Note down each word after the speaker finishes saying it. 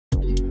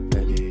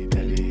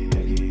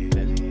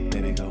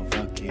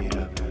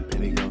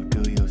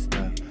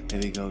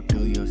go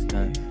do your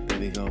stunt.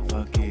 Baby, go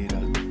fuck it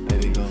up.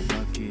 Baby, go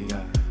fuck it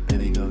up.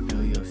 Baby, go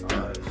do your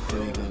stunt.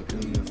 Baby, go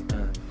do your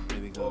stunt.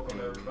 Baby, go.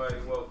 Welcome everybody.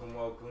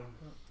 Welcome.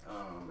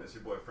 It's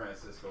your boy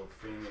Fransisco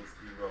Phoenics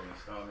of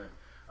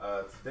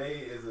RWRS.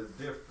 Today is a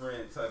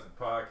different type of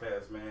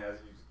podcast, man.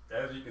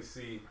 As you can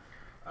see,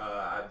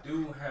 I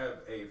do have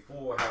a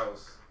full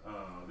house.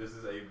 This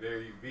is a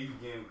very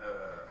vegan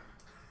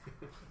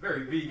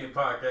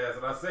podcast,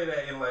 and I say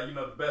that in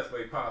the best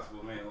way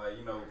possible, man.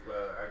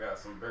 I got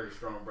some very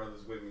strong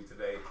brothers with me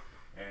today,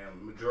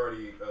 and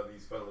majority of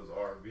these fellas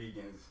are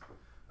vegans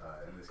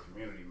in this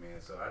community,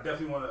 man. So I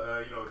definitely want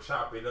to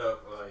chop it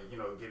up,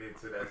 get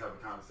into that type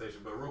of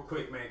conversation. But real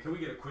quick, man, can we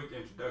get a quick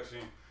introduction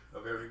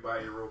of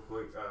everybody real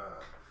quick?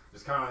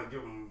 Just kind of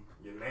give them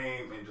your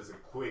name and just a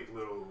quick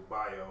little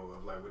bio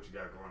of what you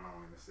got going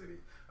on in the city.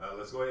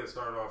 Let's go ahead and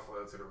start off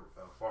to the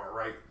far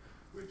right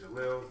with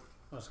Jalil.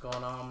 What's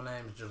going on? My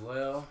name is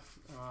Jalil.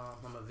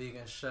 I'm a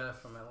vegan chef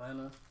from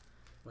Atlanta.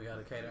 We got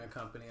a catering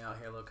company out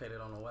here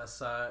located on the west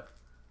side.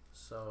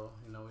 So,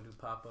 we do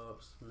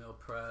pop-ups, meal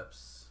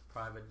preps,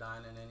 private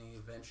dining, any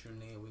events you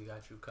need, we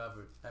got you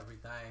covered.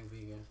 Everything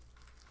vegan.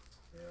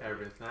 Yeah.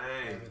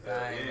 Everything.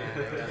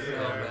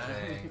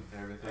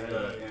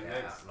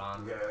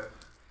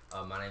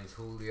 My name is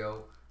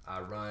Julio. I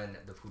run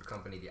the food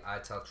company, the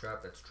Ital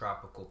Trap. That's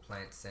tropical,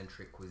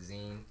 plant-centric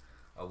cuisine.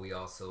 We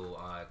also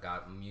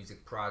got a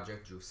music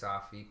project,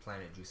 Jusafi,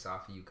 Planet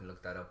Jusafi. You can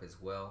look that up as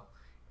well.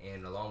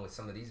 And along with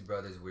some of these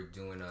brothers, we're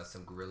doing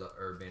some guerrilla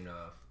urban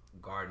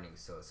gardening.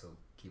 So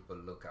keep a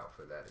lookout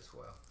for that as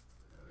well.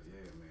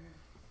 Yeah, man.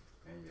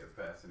 And you're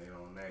passing it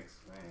on next,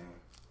 man.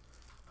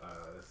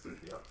 Let's see.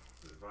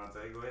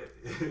 Devontae, go ahead.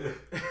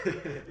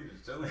 You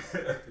just chilling.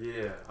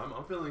 Yeah,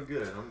 I'm feeling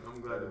good.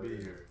 I'm glad to be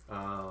here.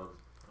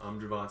 I'm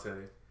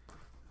Devontae.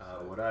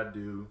 What I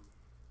do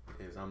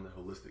is I'm the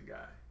holistic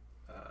guy.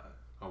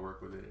 I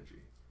work with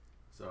energy.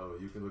 So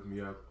you can look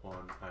me up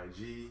on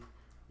IG,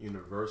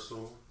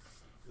 Universoul.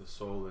 The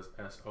soul is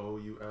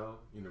S-O-U-L,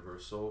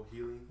 Universoul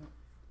Healing.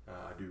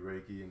 I do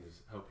Reiki and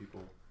just help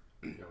people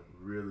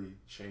really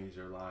change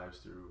their lives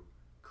through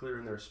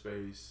clearing their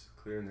space,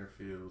 clearing their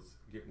fields,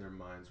 getting their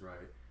minds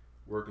right,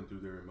 working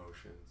through their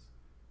emotions.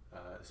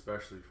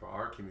 Especially for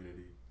our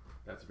community,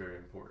 that's very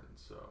important.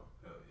 So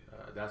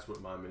that's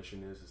what my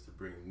mission is to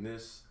bring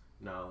this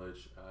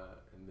knowledge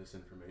and this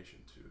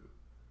information to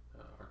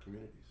our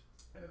communities.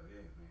 Hell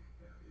yeah, man.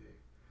 Hell yeah.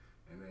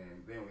 And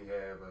then we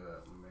have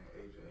my man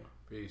AJ.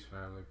 Peace,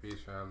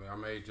 family.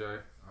 I'm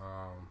AJ.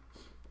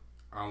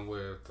 I'm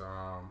with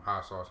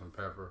Hotsauce and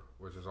Peppers,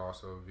 which is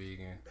also a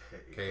vegan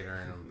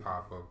catering and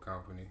pop-up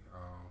company.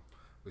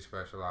 We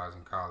specialize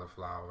in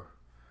cauliflower,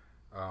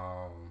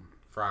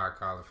 fried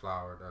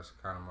cauliflower. That's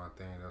kind of my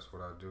thing. That's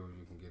what I do.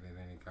 You can get it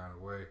any kind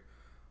of way.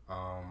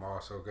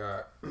 Also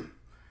got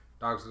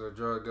Are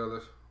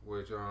Drugdealers,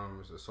 which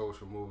is a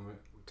social movement.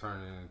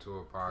 Turning it into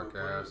a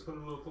podcast. Put it a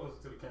little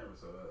closer to the camera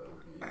so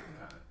we can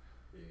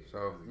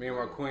So me and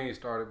my queen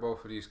started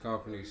both of these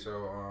companies.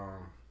 So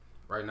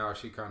right now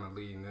she kind of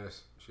leading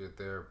this. She's a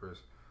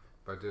therapist,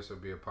 but this will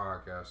be a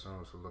podcast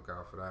soon. So look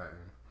out for that.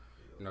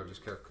 And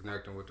just kept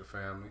connecting with the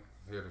family.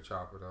 Here to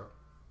chop it up.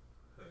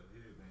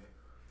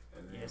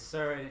 Yes,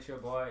 sir. It's your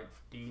boy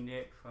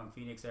D-Nick from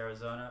Phoenix,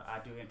 Arizona. I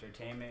do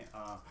entertainment.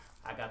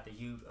 I got the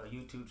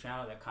YouTube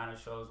channel that kind of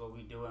shows what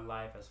we do in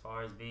life as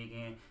far as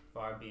vegan, as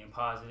far as being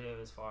positive,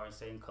 as far as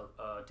staying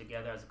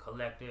together as a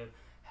collective,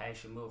 how you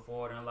should move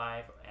forward in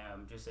life,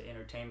 just an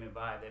entertainment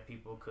vibe that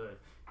people could,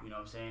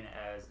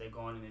 as they're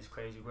going in this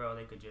crazy world,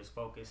 they could just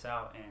focus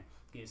out and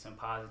get some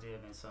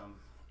positive and some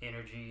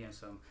energy and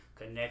some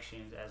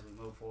connections as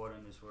we move forward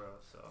in this world.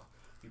 So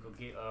you could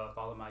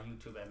follow my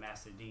YouTube at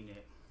Masta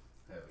Denick.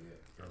 Hell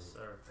yeah. Yes,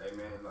 sir. Hey,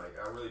 man,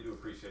 I really do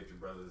appreciate you,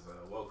 brothers.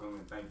 Welcome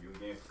and thank you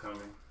again for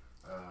coming.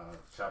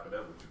 Chop it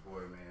up with your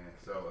boy, man.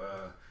 So,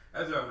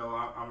 as y'all know,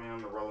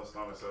 I'm the Rolling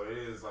Stoner, so it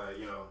is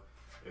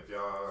if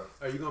y'all...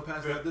 Are you going to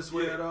pass that this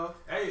way at all?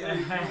 Hey,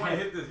 you want to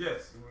hit this?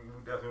 Yes, we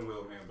definitely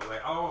will, man. But,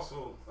 I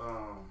also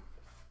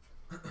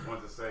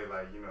want to say,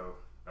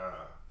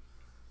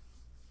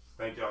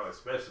 thank y'all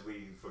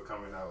especially for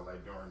coming out,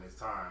 during this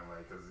time,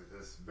 because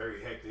it's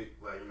very hectic.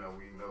 We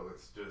know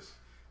it's just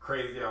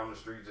crazy out on the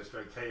street, just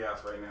straight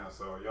chaos right now.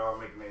 So y'all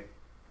making it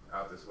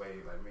out this way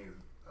means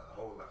a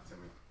whole lot to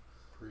me.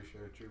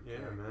 Appreciate you. Yeah,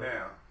 man.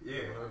 Now,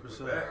 yeah, 100%. with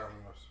that,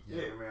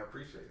 yeah, man, I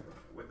appreciate it.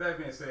 With that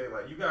being said,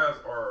 you guys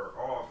are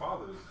all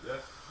fathers,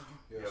 yes?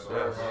 Yes,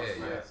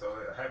 yeah. So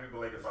happy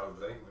belated Father's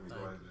Day. Let me go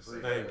ahead and just say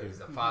Thank that. you. It's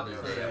the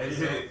Father's Day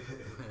episode.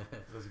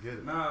 Let's get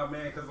it. Nah,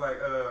 man, because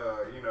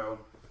we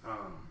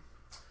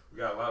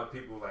got a lot of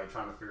people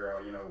trying to figure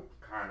out,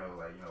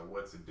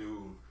 what to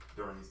do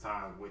during these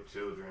times with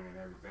children and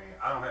everything.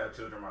 I don't have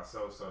children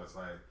myself, so it's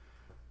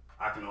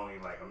I can only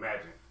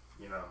imagine,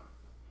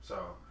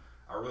 So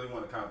I really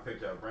want to kind of pick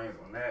your brains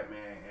on that,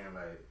 man. And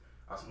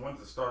I wanted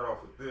to start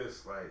off with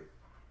this,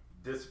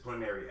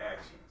 disciplinary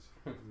actions.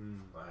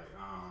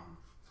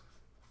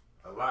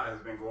 A lot has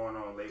been going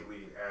on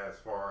lately as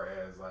far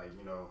as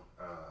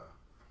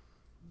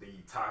the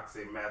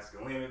toxic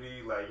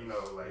masculinity, like, you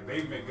know, like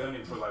they've been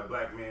gunning for like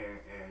black men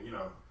and, you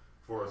know,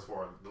 for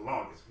the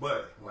longest,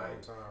 but like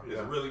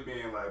it's really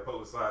being like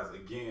publicized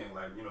again,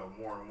 like, you know,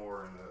 more and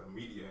more in the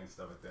media and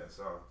stuff like that.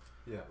 So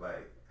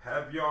like,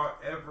 have y'all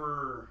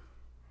ever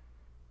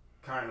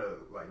kind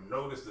of like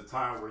noticed a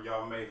time where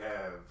y'all may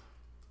have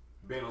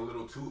been a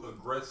little too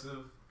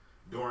aggressive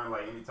during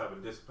like any type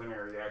of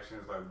disciplinary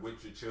actions, like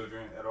with your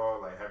children at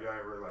all? Like, have y'all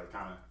ever like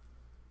kind of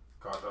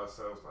caught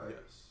yourselves like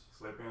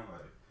slipping?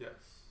 Like, yes.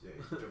 Yeah,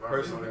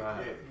 Personally, go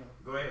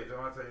ahead,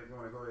 Javante. If you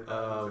want to go ahead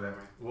and that,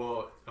 man.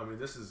 Well, I mean,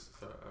 this is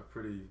a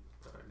pretty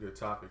good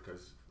topic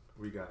because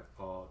we got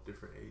all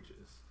different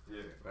ages.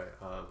 Yeah. Right.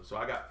 So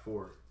I got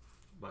 4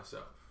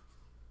 myself.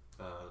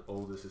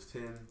 Oldest is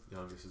 10,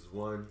 youngest is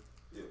 1.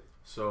 Yeah.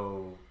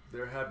 So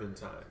there have been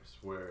times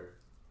where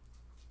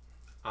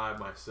I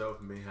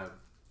myself may have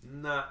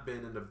not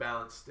been in the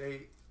balanced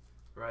state,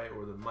 right,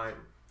 or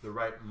the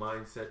right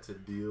mindset to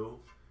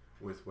deal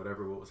with what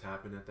was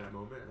happening at that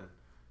moment, and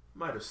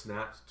might have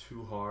snapped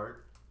too hard,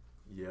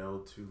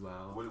 yelled too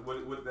loud.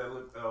 What that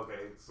look?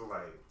 Okay, so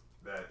like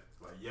that,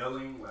 like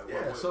yelling, like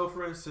yeah. So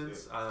for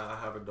instance, I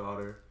have a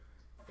daughter,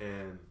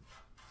 and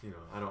you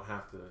know I don't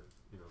have to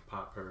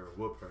pop her or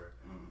whoop her.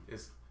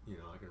 It's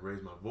I can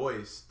raise my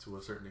voice to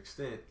a certain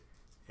extent,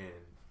 and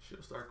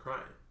she'll start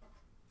crying.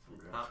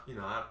 Okay.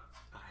 I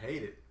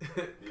hate it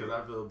because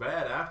I feel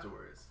bad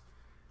afterwards,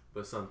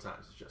 but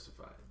sometimes it's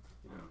justified.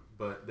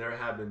 But there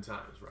have been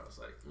times where I was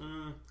like,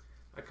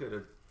 I could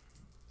have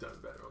done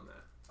better on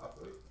that. I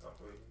feel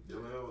you.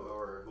 Jaleel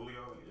or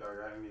Julio, y'all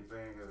got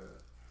anything?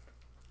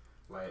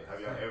 Like, have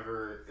y'all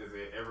ever? Is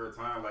it ever a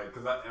time like?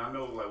 Because I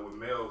know like with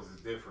males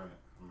is different.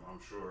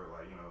 I'm sure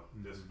like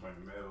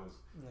disciplining males,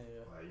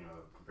 like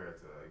compared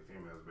to like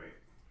females, but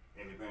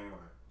anything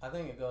like. I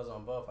think it goes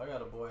on both. I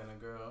got a boy and a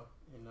girl,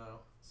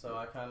 so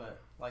I kind of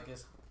like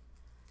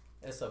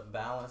it's a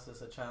balance.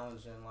 It's a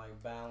challenging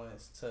like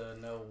balance to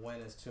know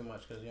when it's too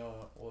much because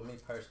well, me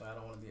personally, I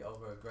don't want to be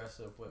over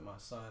aggressive with my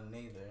son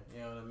neither.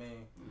 You know what I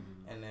mean?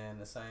 Mm-hmm. And then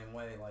the same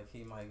way, like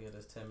he might get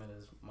as timid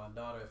as my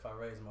daughter if I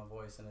raise my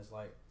voice, and it's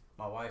like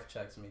my wife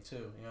checks me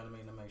too. You know what I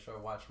mean? To make sure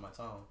I watch my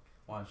tone,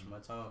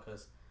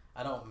 because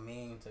I don't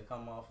mean to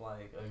come off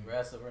like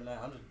aggressive or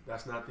not. I'm just.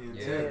 That's not the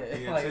intent.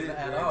 The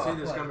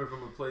intent is coming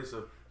from a place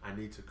of I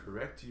need to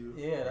correct you.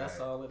 Yeah, that's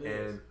all it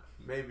is. And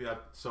maybe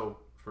so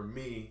for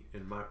me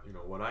in my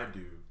what I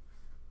do,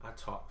 I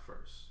talk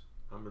first.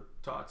 I'm gonna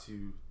talk to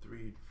you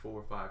 3,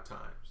 4, 5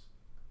 times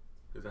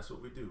because that's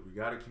what we do. We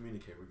gotta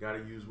communicate. We gotta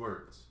use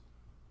words.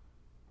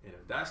 And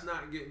if that's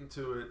not getting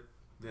to it,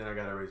 then I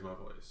gotta raise my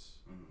voice,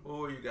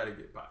 or you gotta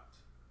get popped.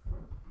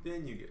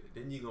 Then you get it.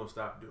 Then you gonna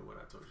stop doing what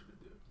I told you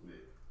to do.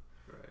 Yeah.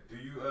 Right.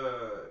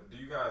 Do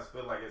you guys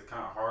feel like it's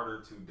kind of harder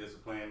to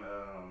discipline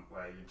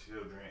like your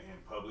children in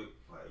public,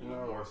 like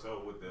more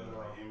so with the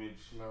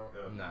image? No.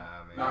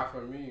 Nah, man. Not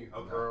for me,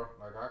 bro.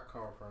 Like I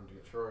come from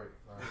Detroit.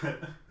 Like,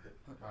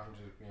 I'm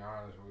just being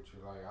honest with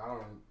you. Like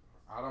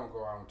I don't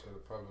go out into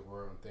the public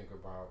world and think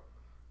about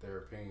their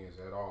opinions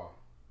at all.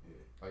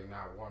 Yeah. Like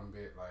not one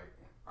bit. Like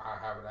I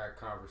have that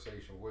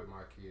conversation with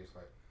my kids.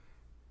 Like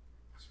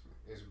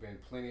it's been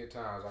plenty of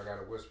times I got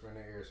to whisper in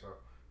their ear. So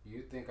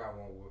you think I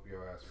won't whoop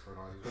your ass in front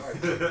of all these white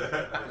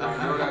people?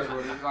 I know that's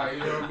what it's like. You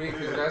know what I mean?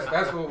 Because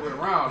that's what we're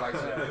around. Like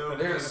so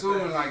they're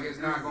assuming like it's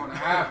not going to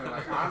happen.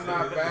 Like I'm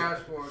not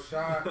bashful or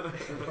shy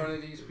in front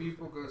of these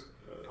people because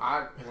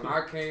when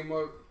I came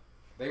up,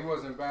 they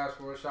wasn't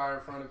bashful or shy in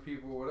front of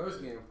people with us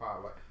getting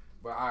popped. Like,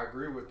 but I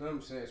agree with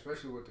them saying,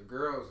 especially with the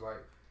girls,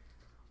 like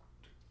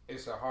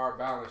it's a hard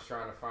balance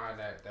trying to find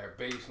that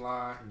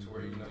baseline to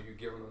where you're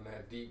giving them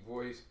that deep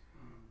voice,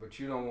 but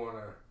you don't want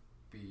to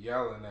be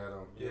yelling at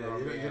them. You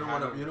don't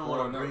want to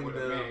bring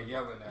them.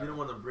 You don't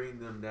want to bring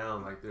them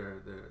down like their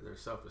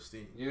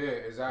self-esteem. Yeah,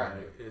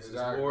 exactly. Right? It's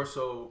more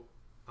so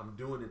I'm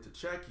doing it to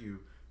check you,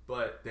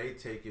 but they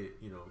take it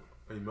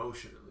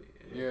emotionally.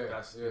 And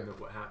that's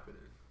what happened.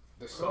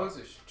 The sons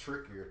is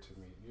trickier to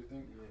me. You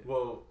think? Yeah.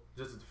 Well,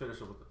 just to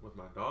finish up with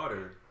my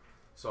daughter,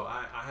 so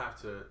I have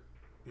to.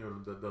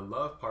 The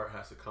love part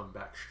has to come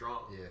back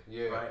strong.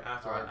 Yeah. Right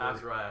after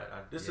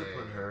I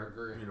discipline her,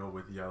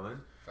 with yelling.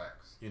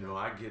 Facts.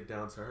 I get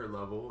down to her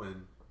level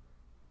and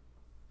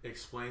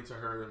explain to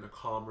her in a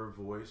calmer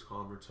voice,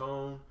 calmer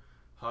tone,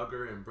 hug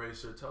her,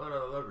 embrace her, tell her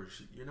I love her.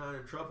 You're not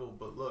in trouble,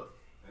 but look,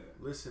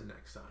 listen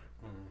next time.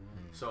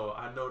 Mm-hmm. So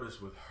I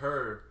noticed with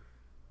her,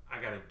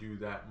 I got to do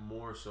that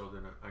more so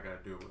than I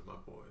got to do it with my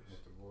boys.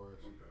 With the boys.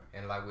 Okay.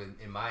 And like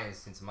in my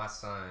instance, my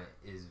son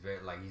is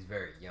he's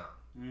very young.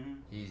 Mm-hmm.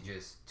 He's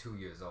just 2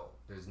 years old.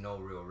 There's no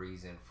real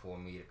reason for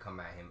me to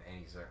come at him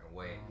any certain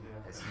way,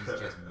 as he's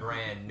just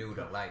brand new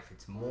to life.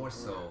 It's more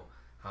so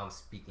how I'm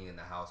speaking in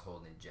the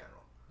household in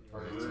general,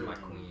 whether to my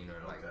queen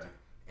or like to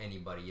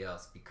anybody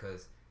else,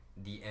 because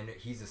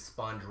he's a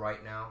sponge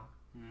right now.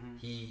 Mm-hmm.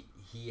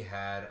 He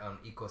had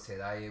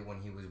ikosedaye when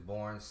he was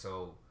born,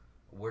 so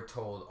we're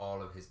told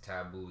all of his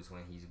taboos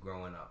when he's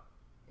growing up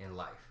in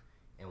life,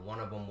 and one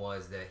of them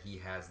was that he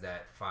has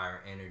that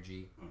fire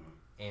energy. Mm-hmm.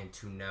 and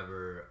to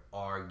never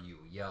argue,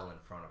 yell in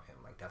front of him.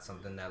 Like that's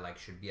something that like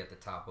should be at the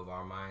top of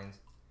our minds,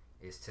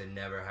 is to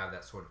never have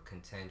that sort of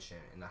contention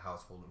in the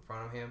household in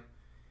front of him,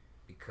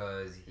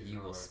 because he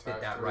will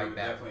spit that right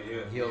back.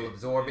 He'll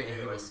absorb it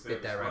and he will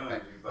spit that right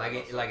back.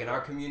 Like in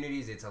our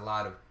communities, it's a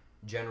lot of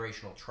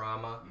generational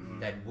trauma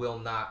that will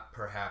not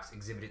perhaps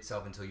exhibit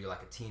itself until you're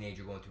like a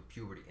teenager going through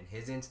puberty. In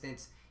his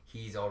instance,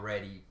 he's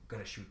already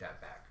gonna shoot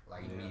that back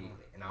like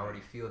immediately, and I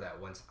already feel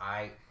that once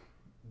I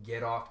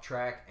get off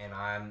track and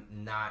I'm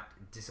not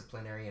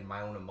disciplinary in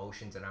my own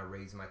emotions and I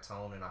raise my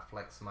tone and I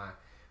flex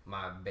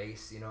my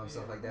bass, you know, and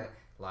stuff like that,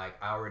 like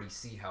I already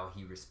see how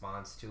he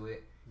responds to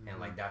it, and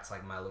like that's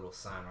like my little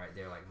sign right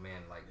there, like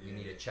man, like you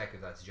need to check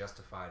if that's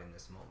justified in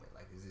this moment.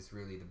 Like, is this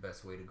really the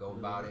best way to go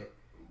about it?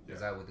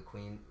 Is that what the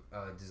queen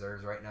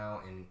deserves right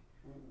now? And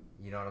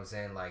you know what I'm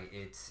saying? Like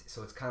it's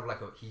kind of like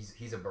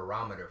he's a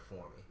barometer for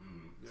me.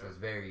 So it's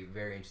very,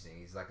 very interesting.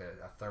 He's like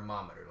a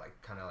thermometer, like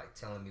kind of like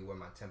telling me where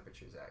my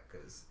temperature's at,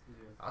 because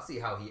I'll see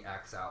how he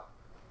acts out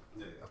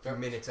a few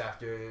minutes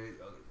after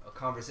a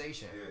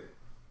conversation.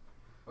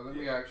 Well, let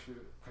me ask you.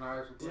 Can I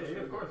ask a question?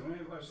 Yeah, of course, man.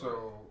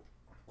 So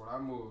what I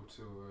moved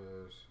to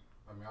is,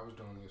 I mean, I was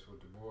doing this with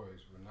the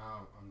boys, but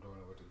now I'm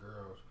doing it with the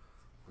girls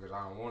because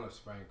I don't want to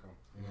spank them.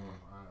 You know,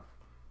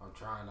 I'm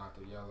trying not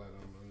to yell at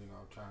them. You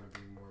know, I'm trying to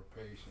be more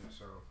patient.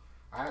 So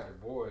I had the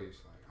boys,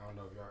 like, I don't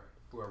know if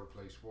whoever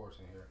plays sports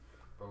in here,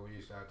 but we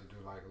used to have to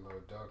do like a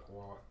little duck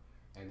walk,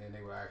 and then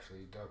they would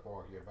actually duck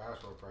walk your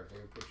basketball practice.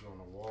 They would put you on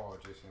the wall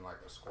just in like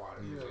a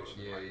squatting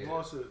position.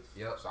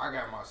 So I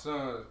got my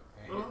sons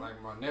and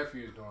like my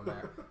nephews doing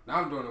that.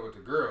 Now I'm doing it with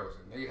the girls,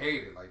 and they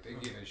hate it. Like they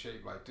get in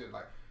shape like this.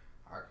 Like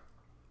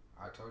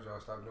I told y'all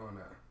stop doing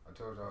that. I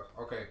told y'all,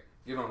 okay,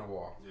 get on the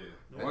wall.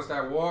 Once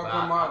that wall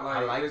come out,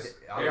 like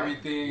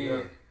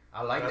everything.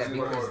 I like that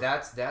because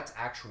that's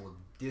actual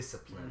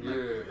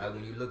discipline. Like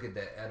when you look at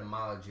the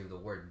etymology of the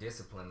word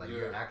discipline, like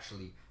you're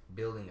actually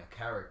building a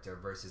character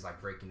versus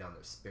like breaking down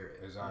their spirit.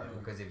 Exactly.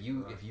 Because if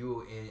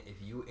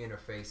you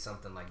interface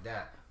something like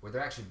that, where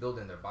they're actually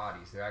building their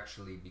bodies, they're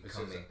actually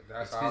becoming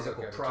it's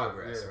physical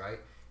progress, right?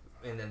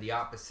 And then the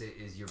opposite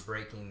is you're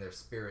breaking their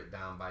spirit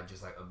down by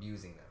just like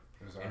abusing them.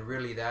 Exactly. And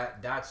really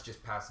that's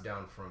just passed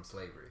down from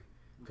slavery,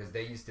 because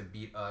they used to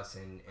beat us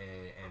and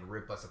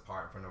rip us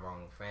apart in front of our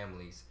own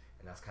families,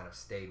 and that's kind of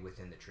stayed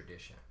within the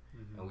tradition.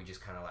 And we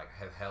just kind of like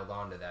have held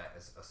on to that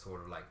as a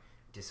sort of like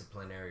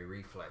disciplinary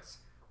reflex.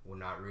 We're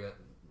not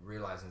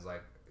realizing it's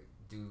like,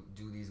 do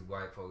these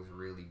white folks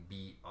really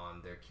beat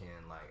on their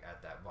kin like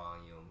at that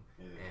volume,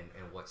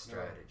 and what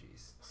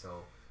strategies?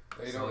 So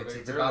it's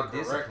about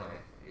discipline.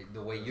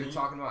 The way you're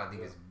talking about, I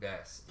think is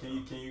best. Can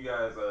you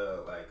guys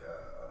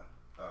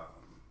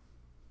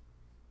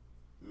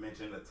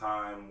mention a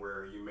time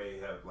where you may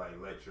have like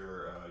let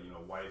your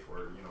wife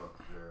or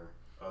your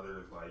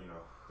others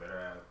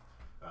that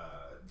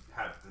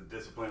have to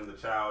discipline the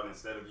child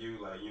instead of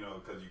you, like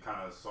because you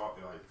kind of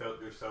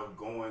felt yourself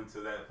going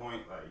to that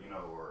point,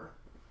 or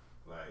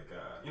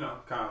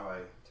kind of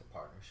like it's a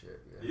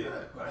partnership.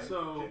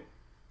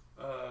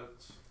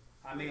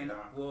 I mean,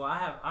 well,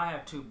 I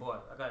have two boys.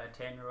 I got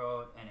a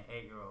 10-year-old and an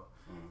 8-year-old,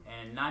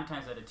 and 9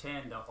 times out of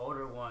 10, the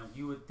older one,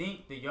 you would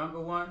think the younger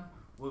one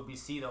would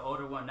see the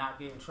older one not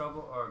get in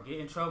trouble or get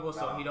in trouble,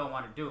 so he don't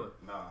want to do it.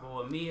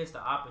 But with me, it's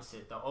the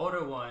opposite. The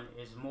older one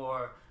is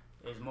more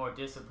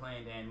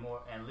disciplined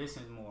and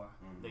listens more.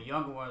 The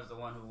younger one is the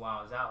one who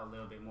wilds out a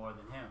little bit more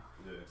than him.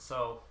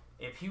 So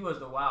if he was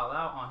to wild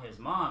out on his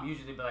mom,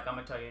 usually be like, I'm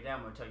gonna tell your dad,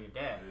 I'm gonna tell your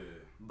dad.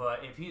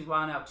 But if he's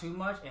wilding out too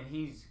much and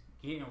he's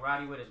getting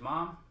rowdy with his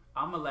mom,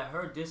 I'm gonna let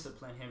her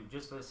discipline him,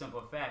 just for the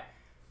simple fact,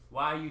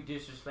 why you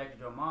disrespected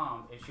your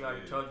mom if she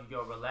already told you,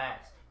 yo,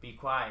 relax, be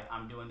quiet,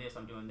 I'm doing this,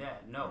 I'm doing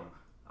that. No.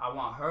 I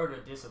want her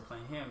to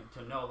discipline him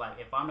to know, like,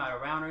 if I'm not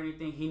around or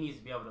anything, he needs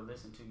to be able to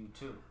listen to you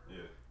too.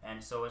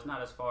 And so it's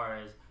not as far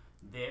as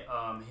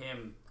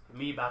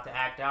me about to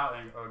act out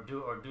or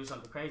do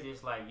something crazy.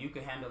 It's like you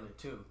can handle it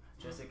too.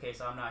 Just in case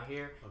I'm not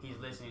here, he's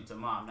listening to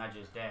mom, not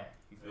just dad.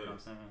 You feel what I'm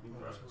saying?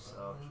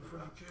 So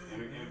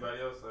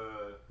anybody else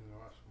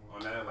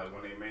on that, like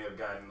when they may have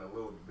gotten a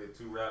little bit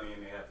too rowdy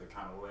and they have to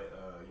kind of let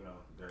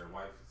their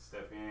wife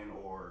step in,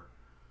 or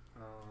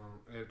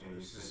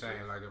it's the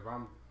same. Like if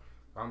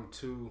I'm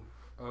too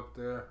up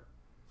there,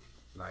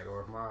 like,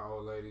 or if my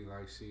old lady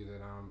like see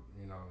that I'm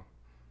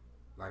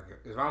like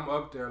if I'm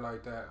up there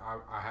like that,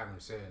 I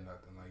haven't said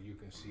nothing. Like you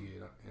can see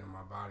it in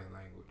my body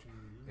language,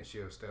 and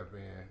she'll step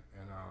in.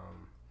 And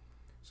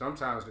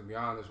sometimes, to be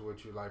honest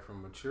with you, like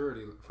from a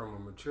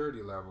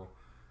maturity level,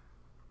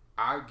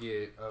 I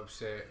get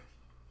upset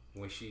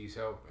when she's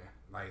helping.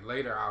 Like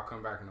later, I'll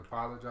come back and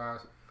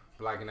apologize.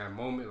 But like in that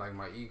moment, like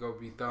my ego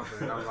be thumping,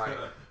 and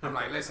I'm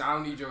like, listen, I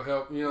don't need your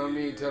help. You know what I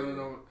mean? Telling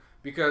them,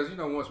 because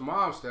once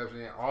mom steps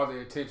in, all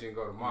the attention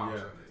go to mom.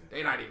 So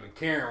they not even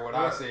caring what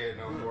I said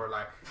no more.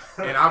 Like,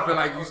 and I feel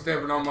like you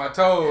stepping on my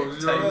toes.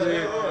 You know what I'm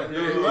saying?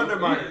 You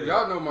undermine.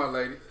 Y'all know my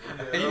lady.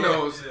 He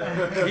knows.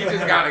 He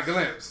just got a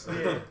glimpse.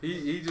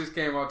 He just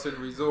came out to the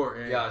resort.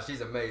 And Yeah,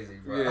 she's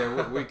amazing, bro.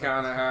 yeah, we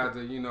kind of had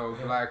to,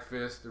 black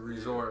fist the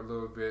resort a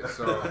little bit.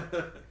 So,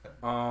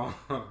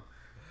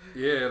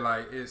 yeah,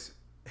 like it's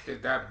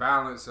that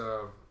balance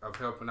of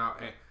helping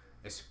out, and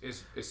it's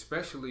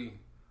especially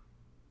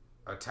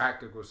a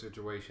tactical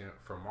situation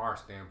from our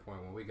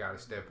standpoint when we got to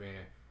step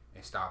in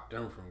and stop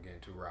them from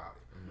getting too rowdy,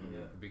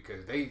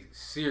 because they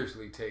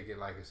seriously take it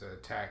like it's an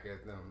attack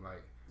at them.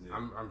 Like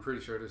I'm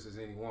pretty sure this is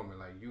any woman.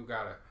 Like you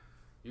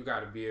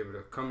gotta be able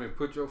to come and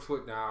put your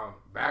foot down,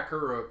 back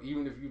her up,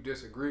 even if you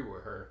disagree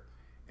with her,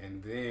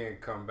 and then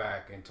come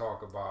back and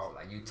talk about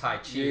like you Tai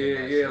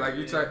Chi. Like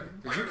you Tai.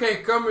 You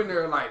can't come in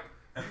there like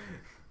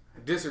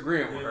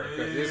disagreeing with her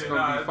because it's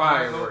gonna be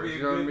fireworks.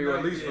 You know what I mean? Or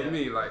at least for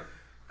me, like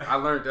I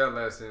learned that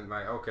lesson.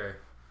 Like okay,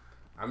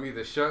 I'm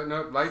either shutting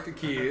up like the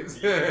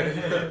kids,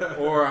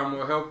 or I'm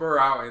gonna help her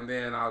out, and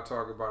then I'll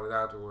talk about it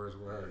afterwards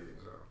with her.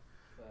 So.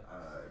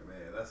 Alright,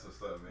 man, that's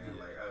what's up, man.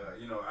 Like,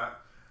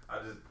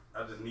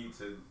 I just need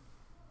to.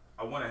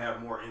 I want to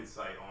have more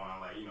insight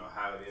on, like,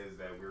 how it is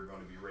that we're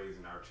going to be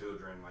raising our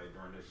children, like,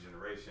 during this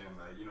generation.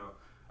 Like,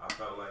 I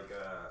felt like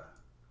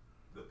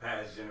the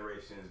past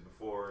generations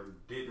before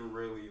didn't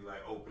really,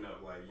 like, open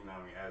up, like,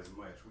 as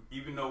much.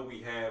 Even though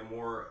we had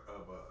more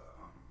of a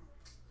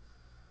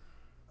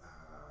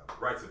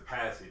rites of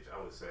passage, I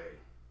would say,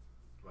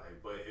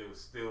 like, but it was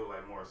still,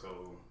 like, more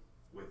so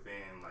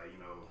within, like,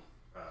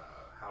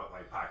 how,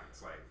 like,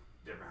 pockets, like,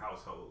 different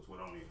households would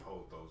only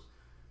hold those.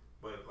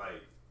 But,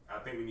 like, I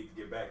think we need to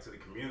get back to the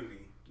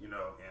community, and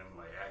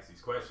like ask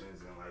these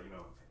questions, and like,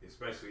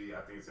 especially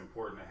I think it's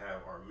important to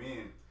have our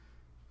men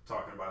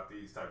talking about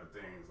these type of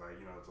things, like,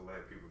 to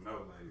let people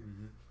know, like,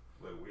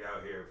 look, we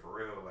out here for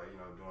real, like,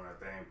 doing our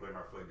thing, putting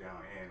our foot down,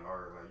 and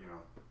are like,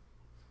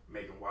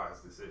 making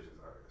wise decisions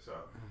out here. So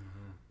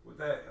with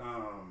that,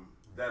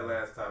 that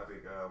last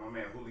topic, my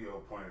man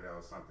Julio pointed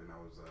out something that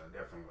was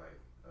definitely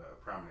like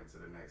prominent to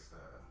the next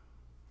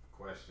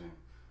question.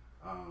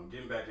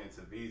 Getting back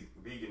into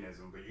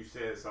veganism, but you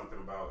said something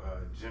about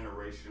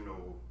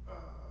generational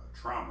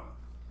trauma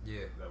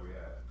that we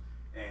have.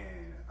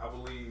 And I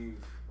believe,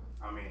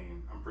 I'm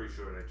pretty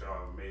sure that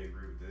y'all may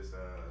agree with this,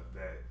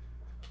 that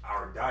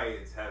our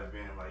diets have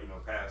been, like,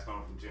 passed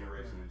on from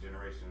generation to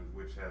generation,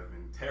 which have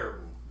been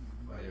terrible,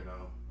 like,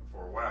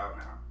 for a while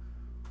now.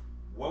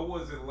 What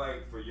was it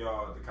like for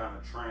y'all to kind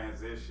of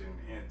transition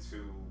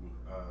into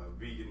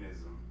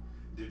veganism?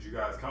 Did you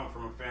guys come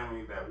from a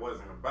family that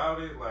wasn't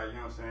about it? Like,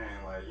 what I'm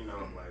saying? Like,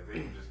 like they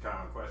were just kind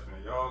of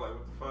questioning y'all, like,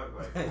 what the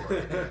fuck? Like, or,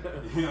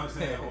 what I'm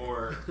saying?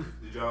 Or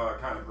did y'all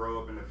kind of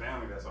grow up in a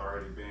family that's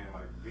already been,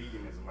 like,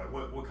 veganism? Like,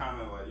 what kind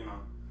of, like,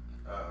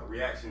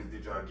 reactions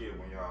did y'all get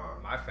when y'all...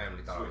 My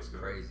family thought it was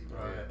crazy, bro.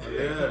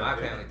 My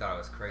family thought it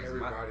was crazy.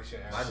 Everybody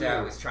should My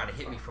dad was trying to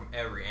hit me from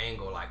every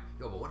angle, like,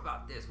 yo, but what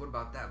about this? What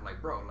about that?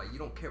 Like, bro, like, you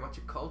don't care about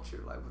your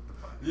culture? Like, what the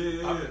fuck? I'm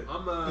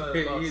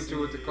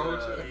into with the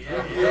culture.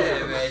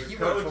 Yeah, man. He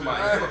went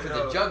for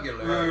the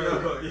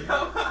jugular. He's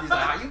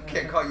like, you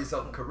can't call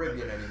yourself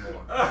Caribbean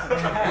anymore.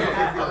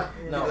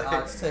 No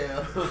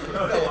oxtail.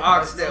 No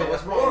oxtail.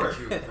 What's wrong with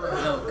you?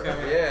 No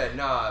curry. Yeah,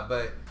 nah,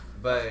 but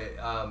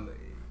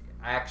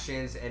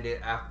actions, and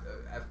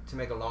to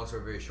make a long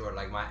story very short,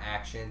 like my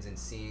actions and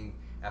seeing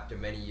after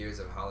many years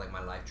of how, like,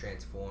 my life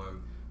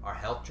transformed, our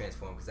health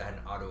transformed, because I had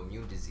an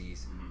autoimmune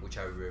disease, which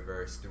I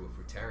reversed through a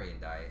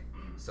fruitarian diet.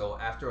 So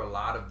after a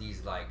lot of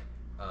these, like,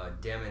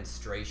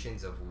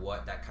 demonstrations of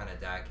what that kind of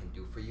diet can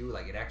do for you,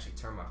 like, it actually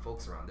turned my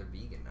folks around. They're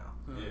vegan now.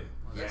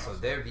 Yeah, so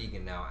they're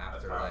vegan now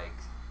after like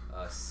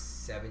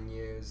 7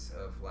 years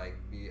of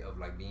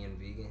being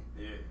vegan.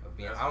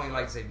 I don't even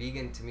like to say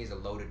vegan. To me, is a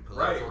loaded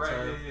political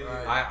term.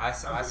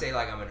 I say,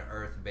 like, I'm an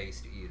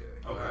earth-based eater.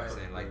 You know what I'm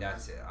saying? Like,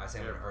 that's it. I say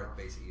I'm an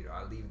earth-based eater.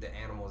 I leave the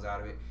animals out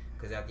of it,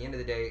 because at the end of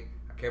the day,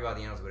 I care about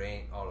the animals, but it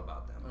ain't all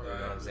about them. You know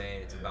what I'm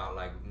saying? It's about,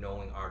 like,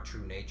 knowing our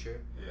true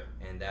nature,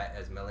 and that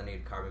as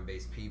melanated,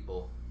 carbon-based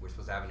people, we're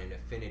supposed to have an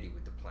affinity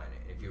with the planet.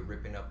 And if you're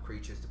ripping up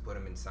creatures to put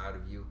them inside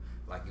of you,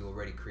 like, you're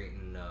already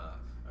creating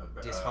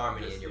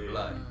disharmony in your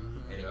blood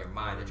and in your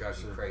mind that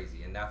drives you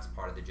crazy, and that's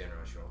part of the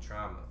generational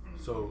trauma.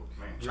 So,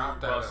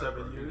 about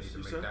 7 years,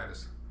 you said?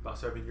 About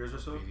 7 years or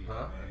so?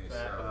 Huh?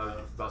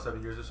 About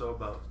 7 years or so,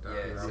 about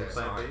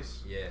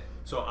plant-based? Yeah.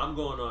 So I'm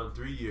going on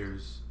 3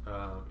 years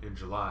in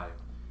July,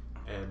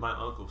 and my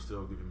uncle's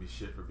still giving me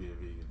shit for being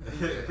vegan.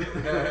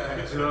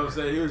 You know what I'm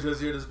saying? He was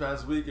just here this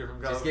past weekend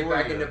from California. Just get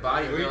back into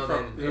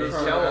bodybuilding and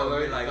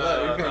show him, like,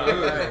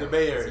 look. The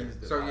Bay Area.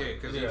 So yeah,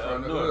 because he's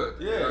from the hood.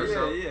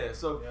 Yeah.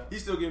 So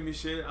he's still giving me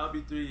shit. I'll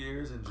be 3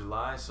 years in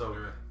July. So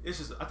it's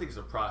just, I think it's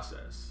a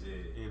process.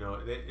 You know,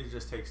 it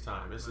just takes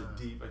time. It's a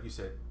deep, like you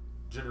said,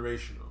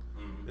 generational.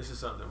 This is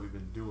something that we've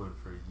been doing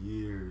for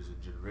years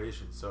and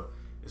generations. So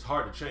it's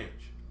hard to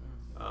change.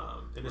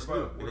 And it's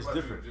new and it's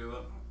different.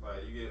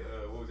 Like, you get,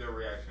 what was your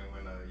reaction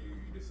when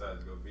you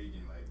decided to go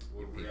vegan? Like,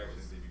 what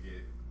reactions did you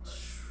get?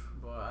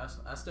 Boy,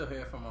 I still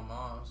hear it from my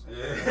moms. Yeah.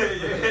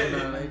 You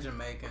know, they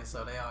Jamaican,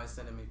 so they always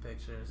sending me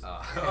pictures.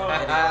 Oh.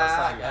 And videos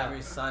like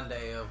every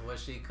Sunday of what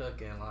she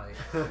cooking. Like,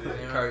 you know what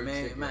I Curry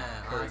mean? chicken,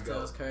 Man, curry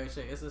oxtails, curry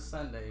chicken. It's a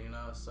Sunday, you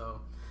know.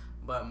 So,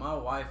 but my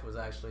wife was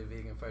actually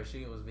vegan first.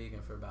 She was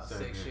vegan for about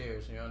 6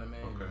 years. You know what I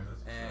mean? Okay.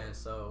 And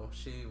so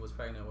she was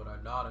pregnant with our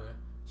daughter.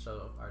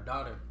 So our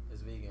daughter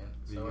is vegan.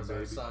 So Vegan is our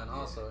baby? son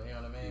also. You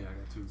know what I mean? Yeah, I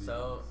got 2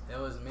 So vegans.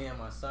 it was me and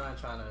my son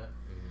trying to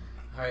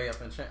hurry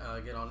up and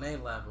get on their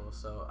level.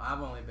 So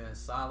I've only been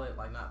solid,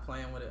 like not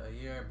playing with it a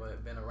year,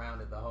 but been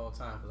around it the whole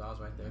time because I was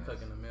right there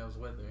cooking the meals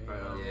with her. You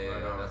Right know? on. Yeah,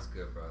 Right on. that's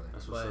good, brother.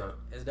 That's what's But up.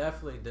 it's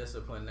definitely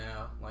discipline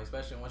now, like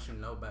especially once you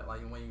know better, like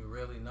when you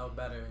really know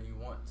better and you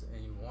want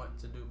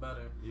to do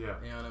better. Yeah.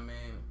 You know what I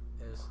mean?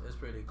 It's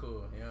pretty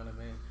cool. You know what I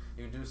mean?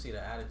 You do see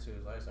the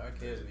attitudes. Like so our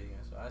kids vegan,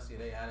 so I see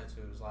their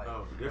attitudes. Like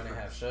when they different.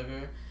 have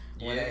sugar,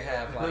 when they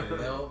have like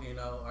milk. You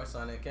know, our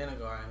son in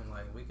kindergarten,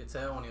 like we could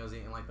tell when he was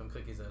eating like them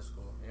cookies at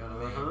school. You know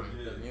what I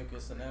mean? The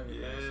mucus and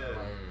everything. So,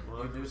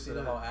 like, you do see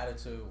the whole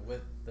attitude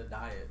with the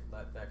diet,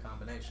 like that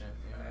combination.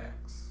 You know what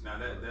I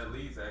mean? Now that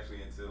leads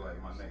actually into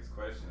like my next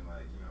question.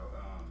 Like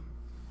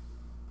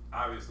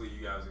obviously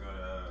you guys are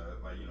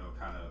gonna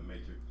kind of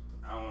make your,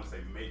 I don't want to say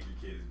make your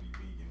kids be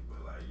vegan,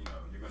 but like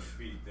you're gonna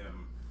feed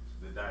them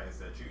the diets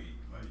that you eat.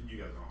 Like you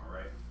guys are,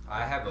 right?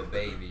 I have a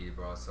baby,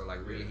 bro. So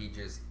like really,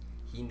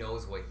 he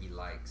knows what he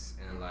likes,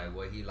 and like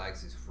what he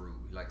likes is fruit.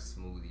 He likes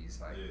smoothies,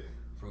 like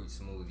fruit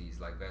smoothies,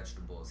 like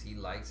vegetables. He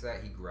likes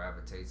that. He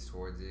gravitates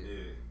towards it,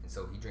 and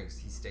so he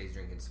stays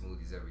drinking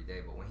smoothies every day.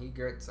 But when he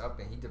gets up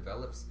and he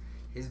develops,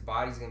 his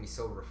body's gonna be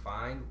so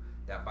refined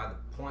that by the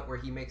point where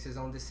he makes his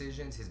own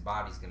decisions, his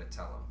body's gonna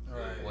tell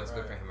him what's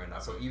good for him or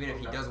not. So even if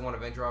he doesn't want to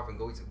venture off and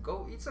go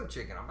eat some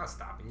chicken, I'm not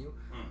stopping you.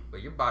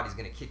 But your body's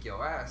gonna kick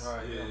your ass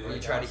when you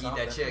try to eat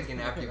that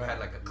chicken after you've had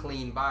like a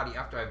clean body.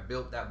 After I've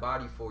built that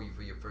body for you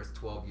for your first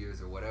 12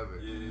 years or whatever.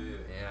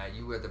 And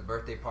you at the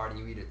birthday party,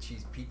 you eat a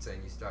cheese pizza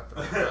and you start to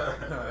wake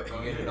up.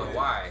 You're gonna know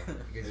why,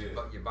 because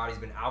your body's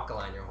been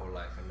alkaline your whole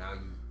life, and now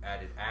you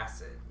added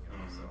acid. You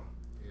know, so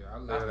Yeah, I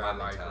live That's that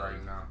my life mentality.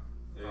 right now.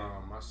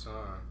 My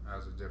son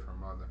has a different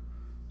mother.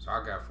 So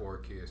I got 4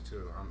 kids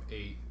too. I'm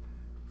 8,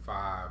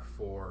 5,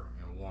 4,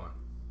 and 1.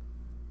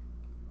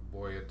 A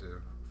boy at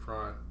the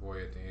front,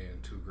 boy at the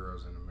end, 2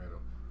 girls in the middle.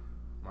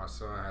 My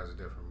son has a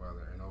different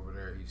mother, and over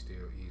there he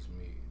still eats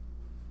meat.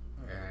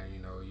 And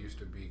it used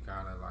to be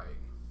kind of like,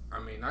 I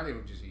mean, not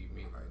even just eat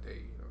meat, like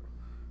they,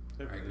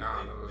 like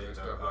McDonald's and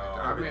stuff like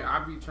that. I mean,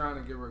 I be trying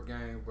to give her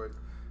game, but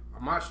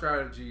my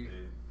strategy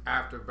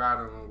after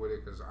battling with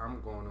it, because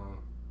I'm going on,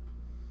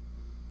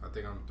 I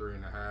think I'm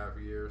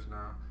 3.5 years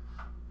now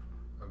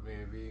of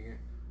being vegan.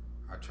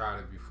 I tried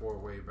it before,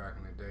 way back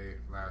in the day,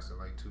 lasted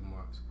like 2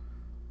 months.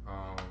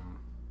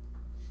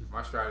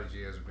 My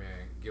strategy has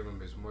been give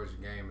him as much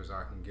game as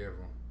I can give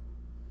him,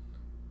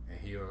 and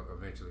he'll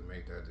eventually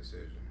make that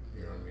decision.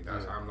 You know what I mean?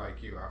 That's I'm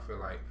like you. I feel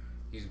like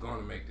he's going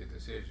to make the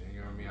decision. You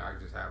know what I mean? I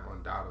just have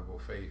undoubtable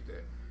faith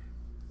that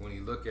when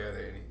he look at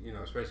it, and,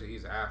 especially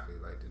he's an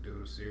athlete, like the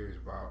dude's serious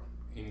about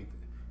anything.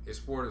 His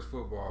sport is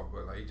football,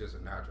 but like he's just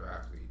a natural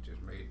athlete. He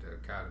just made the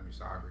academy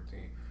soccer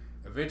team.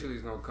 Eventually,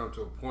 he's gonna come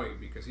to a point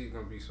because he's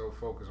gonna be so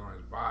focused on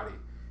his body,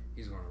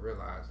 he's gonna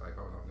realize like,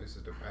 hold on, this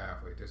is the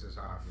pathway. This is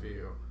how I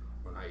feel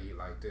when I eat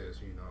like this,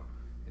 and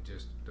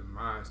just the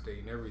mind state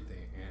and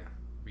everything. And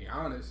be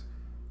honest,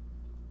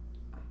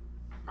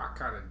 I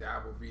kind of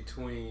dabble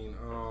between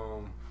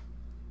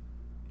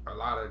a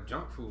lot of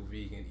junk food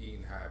vegan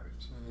eating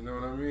habits. You know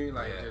what I mean?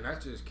 Like, and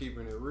that's just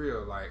keeping it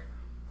real. Like,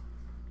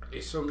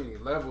 it's so many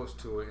levels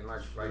to it, and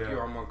like you,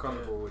 I'm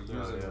uncomfortable with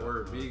using the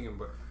word vegan,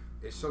 but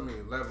it's so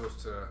many levels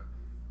to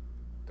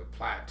the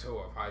plateau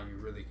of how you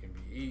really can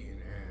be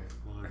eating, and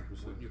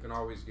 100%. you can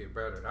always get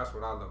better. That's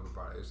what I love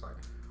about it. It's like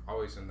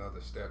always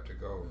another step to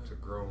go to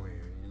grow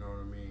in. You know what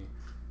I mean?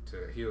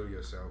 To heal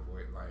yourself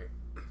with, like.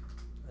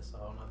 It's a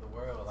whole nother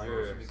world. Like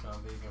once you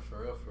become vegan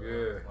for real.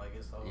 Like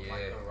it's whole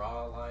like the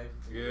raw life.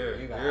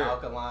 You got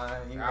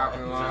alkaline. You got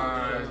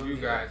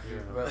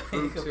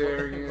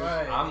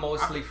fruitarian. I'm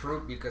mostly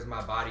fruit because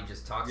my body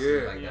just talks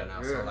to me like that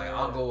now. So like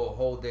I'll go a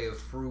whole day of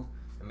fruit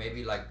and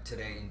maybe like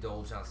today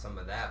indulge on some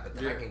of that, but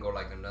then I can go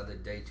like another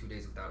day, 2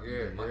 days without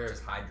eating much,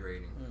 just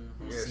hydrating.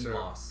 Sea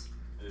moss.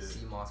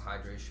 Sea moss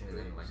hydration, and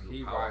then like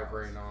he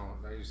vibrating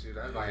on. Now you see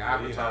that like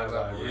appetite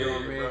level. You know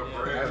what I mean?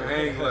 That's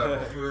hang level.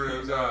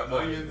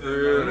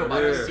 You know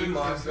about the sea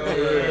moss? That's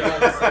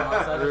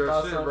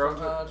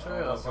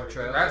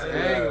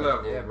hang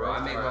level. Yeah, bro. I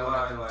make my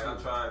life. Like I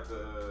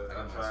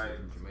tried.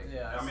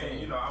 I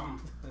mean,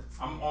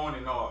 I'm on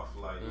and off.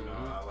 Like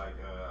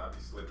I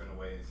be slipping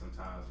away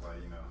sometimes.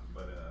 Like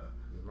but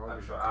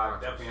I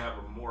definitely have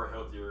a more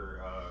healthier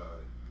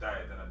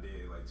diet than I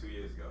did like 2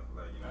 years ago.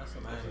 Like that's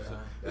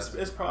amazing.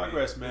 It's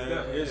progress, man.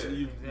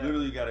 You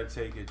literally got to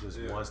take it just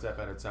one step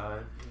at a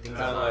time. Kind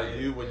of like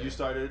you when you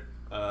started.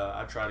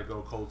 I tried to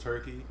go cold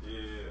turkey.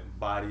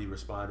 Body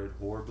responded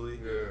horribly.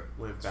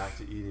 Went back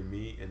to eating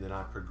meat, and then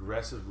I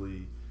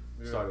progressively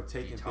started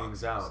taking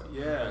things out.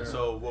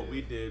 So what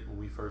we did when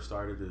we first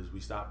started is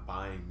we stopped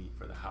buying meat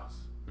for the house.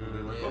 when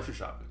we went grocery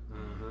shopping.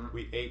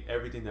 We ate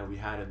everything that we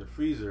had in the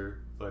freezer,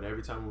 but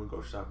every time we went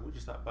grocery shopping, we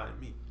just stopped buying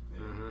meat.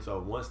 So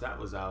once that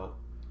was out,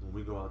 when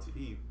we go out to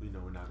eat, we know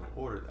we're not going to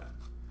order that.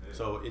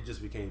 So it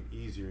just became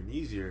easier and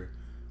easier.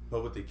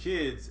 But with the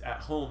kids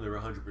at home, they were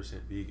 100%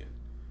 vegan.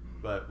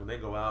 But when they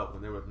go out,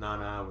 when they're with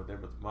Nana, when they're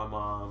with my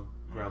mom,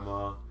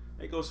 grandma,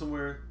 they go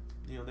somewhere,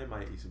 you know, they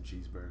might eat some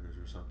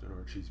cheeseburgers or something,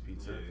 or a cheese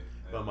pizza.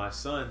 But my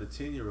son, the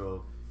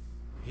 10-year-old,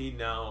 he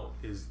now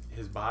his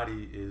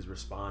body is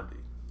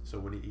responding. So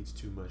when he eats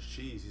too much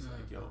cheese, he's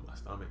like, yo, my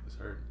stomach is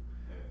hurting.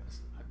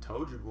 I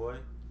told you, boy.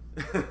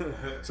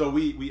 So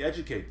we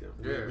educate them.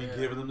 We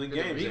give them the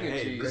game.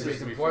 Hey, this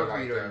is important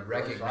for you to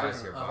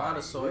recognize your body. A lot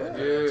of soy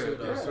too,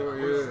 though.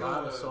 A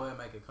lot of soy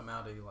make it come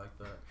out of you like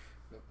that.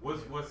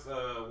 What's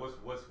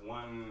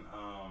one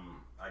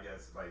I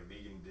guess like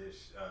vegan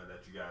dish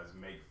that you guys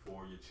make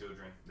for your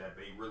children that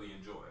they really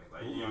enjoy?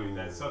 Like you know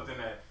that's something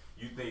that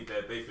you think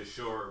that they for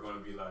sure are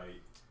gonna be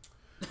like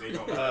they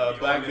gonna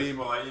black bean,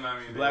 like, you know what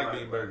I mean? Black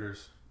bean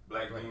burgers.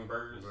 Black bean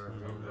burgers.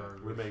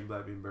 We make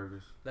black bean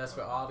burgers. That's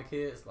for all the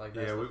kids. Like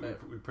that's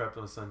we prepped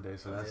on Sunday,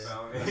 so that's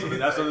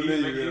that's on the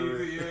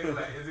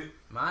menu.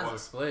 Mine's a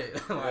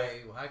split.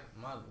 Like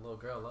my little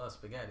girl loves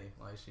spaghetti.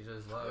 Like she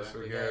just loves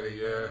spaghetti.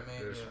 You know what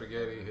I mean?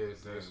 Spaghetti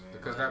hits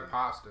because that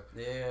pasta.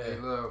 Yeah, they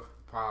love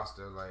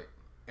pasta. Like,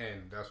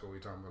 and that's what we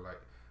talking about.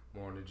 Like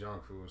more on the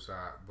junk food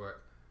side, but.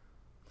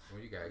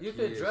 When you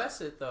could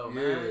dress it though,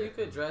 man. You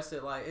could dress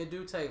it like it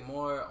do take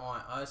more on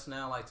us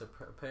now, like to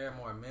prepare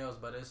more meals.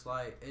 But it's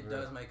like it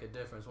does make a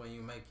difference when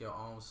you make your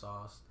own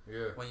sauce.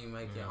 When you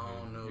make your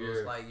own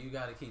noodles, like you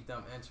got to keep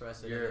them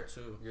interested in it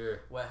too.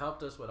 What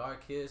helped us with our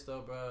kids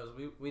though, bro,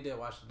 is we did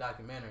watch the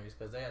documentaries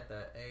because they at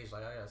that age.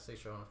 Like I got a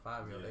 6-year-old and a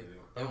 5-year-old.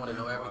 They want to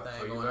know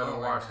everything going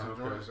on right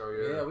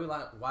now. We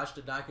like watch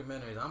the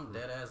documentaries. I'm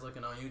dead ass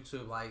looking on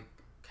YouTube like.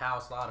 Cow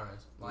slaughtering,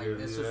 like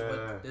this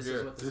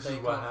is what the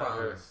steak come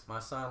from. My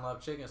son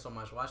loved chicken so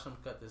much. Watch him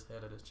cut this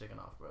head of this chicken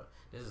off, bro.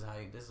 This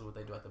is what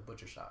they do at the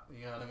butcher shop.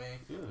 You know what I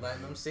mean?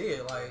 Letting them see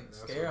it, like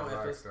scare them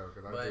if it's.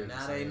 But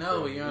now they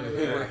know. You know what I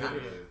mean?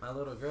 Like, my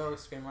little girl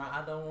screaming,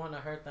 "I don't want to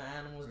hurt the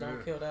animals.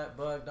 Don't kill that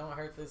bug. Don't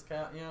hurt this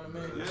cow." You know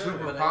what I mean?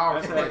 Super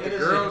powerful. Like the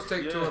girls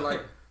take to it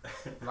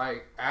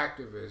like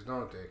activists,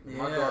 don't they?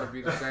 My daughter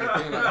be the same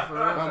thing. Like,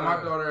 my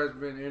daughter has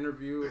been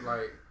interviewed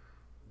like.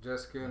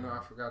 Jessica,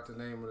 I forgot the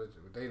name of it.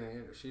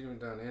 She even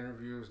done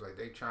interviews. Like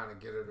they trying to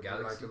get her to be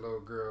like the little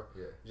girl,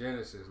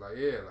 Genesis. Like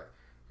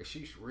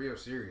she's real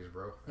serious,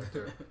 bro. At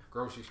the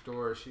grocery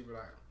store, she be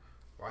like,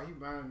 "Why you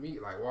buying meat?"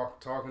 Like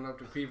talking up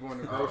to people in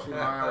the grocery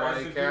line while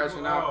they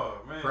cashing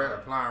out,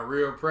 applying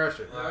real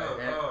pressure.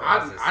 And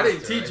I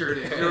didn't teach her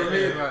this. You know what I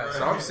mean?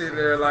 So I'm sitting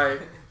there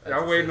like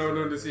I'm waiting on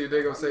them to see if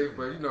they gonna say.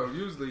 But you know,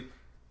 usually.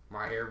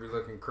 My hair be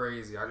looking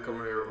crazy. I come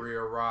in there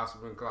real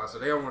Rossman class, so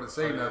they don't want to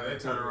say nothing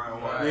to her.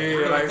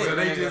 Like so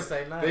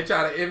they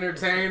try to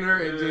entertain her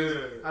and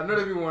just. I know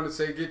they be wanting to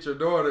say get your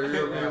daughter. You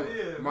know what I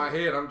mean? In my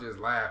head, I'm just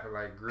laughing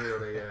like grill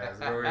they ass.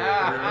 Go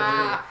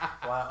ahead.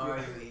 Why are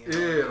you eating?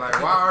 Yeah,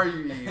 like why are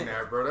you eating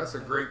that, bro? That's a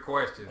great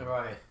question.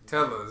 Right.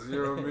 Tell us.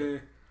 You know what I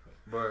mean?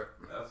 But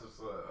that's what's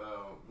up.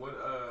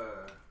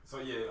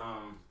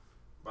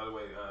 By the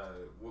way,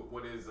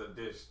 what is a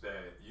dish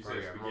that you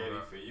said spaghetti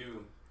for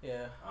you?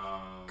 Yeah.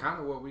 Kind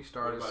of what we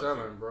started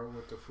selling, bro,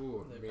 with the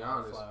food. To be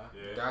honest,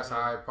 that's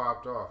how it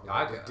popped off.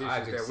 Like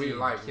I could see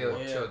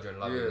children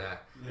loving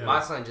that.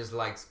 My son just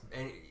likes,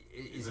 and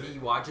he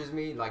watches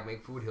me like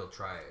make food. He'll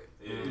try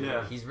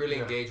it. He's really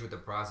engaged with the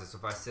process. So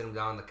if I sit him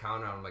down on the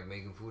counter and I'm like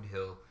making food,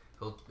 he'll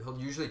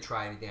usually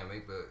try anything I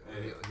make, but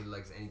he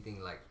likes anything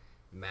like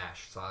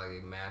mashed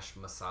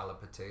masala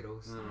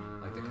potatoes,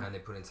 like the kind they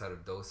put inside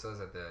of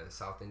dosas at the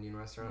South Indian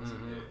restaurants.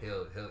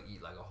 He'll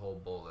eat like a whole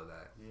bowl of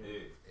that.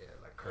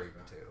 Like curry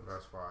potatoes.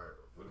 That's fire.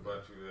 What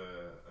about you,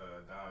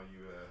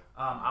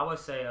 Don? I would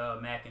say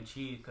mac and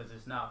cheese because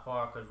it's not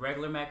far. Because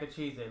regular mac and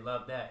cheese, they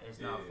love that. It's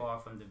not far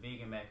from the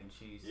vegan mac and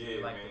cheese.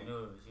 They like the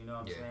noodles. You know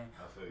what I'm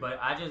saying? But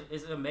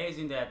it's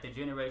amazing that the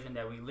generation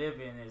that we live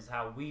in is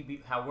how we're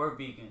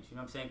vegans. You know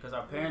what I'm saying? Because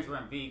our parents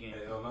weren't vegan.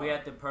 We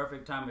had the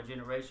perfect time of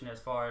generation as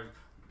far as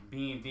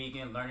being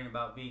vegan, learning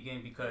about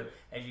vegan. Because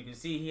as you can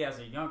see, he has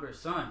a younger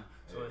son.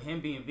 So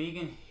him being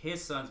vegan,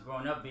 his son's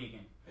growing up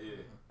vegan.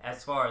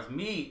 As far as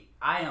me,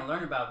 I didn't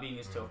learn about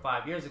vegans till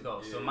 5 years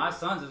ago. So my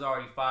son's is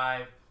already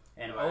 5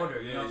 and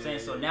older. You know what I'm saying?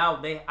 So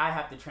now I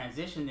have to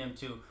transition them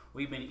to.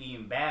 We've been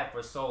eating bad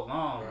for so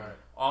long,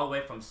 all the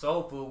way from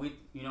soul food.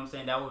 You know what I'm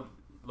saying? That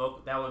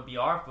would be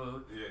our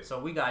food. So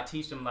we gotta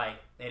teach them like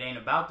it ain't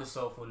about the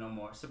soul food no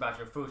more. It's about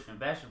your fruits and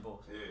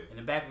vegetables. In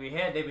the back of your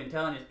head, they've been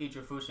telling us eat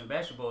your fruits and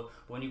vegetables.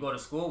 But when you go to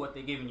school, what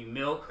they giving you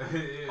milk,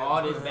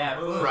 all this bad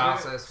food,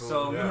 processed food.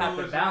 So you have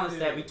to balance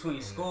that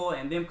between school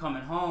and them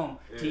coming home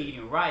to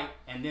eating right,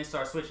 and then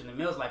start switching the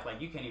meals. Like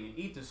you can't even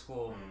eat the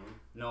school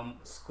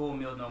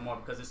meal no more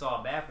because it's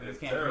all bad for you. You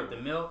can't drink the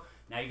milk.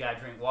 Now you gotta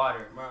drink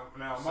water.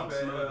 My Some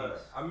bad. smoothies.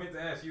 I meant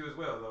to ask you as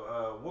well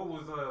though. What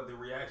was the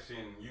reaction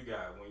you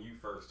got when you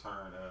first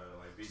turned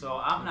like vegan? So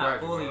I'm not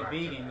fully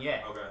Graduate. vegan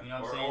yet. Okay. You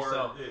know what I'm saying?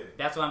 So yeah.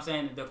 that's what I'm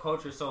saying. The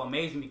culture is so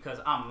amazing because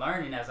I'm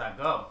learning as I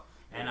go,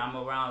 and I'm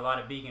around a lot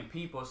of vegan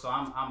people. So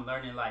I'm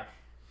learning like.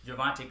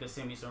 Javante could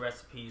send me some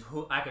recipes.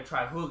 I could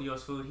try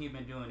Julio's food. He's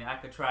been doing it. I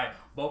could try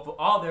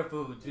all their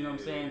foods. You know what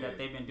I'm saying? That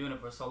they've been doing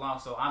it for so long.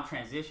 So I'm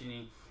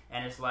transitioning,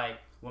 and it's like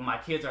when my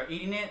kids are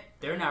eating it,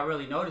 they're not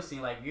really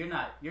noticing. Like you're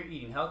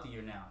eating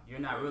healthier now. You're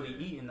not really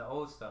eating the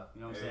old stuff.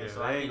 You know what I'm saying?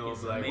 So I think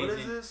it's like, amazing. what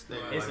is this?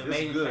 It's like, amazing. this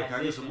is good. Can I get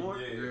transition. some more?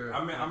 Yeah.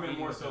 I mean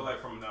more so like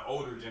from the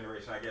older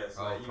generation, I guess.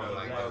 Oh, Like you know, from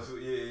like the ones who,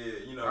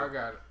 you know, I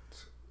got it.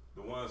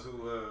 the ones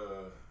who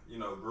you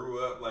know,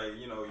 grew up like,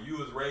 you know, you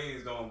was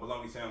raised on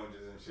bologna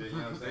sandwiches and shit. You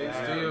know what I'm They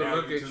saying? still Now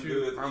look you at too you.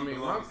 good to I eat mean,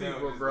 my bologna people,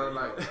 sandwiches, bro. you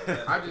know, Like,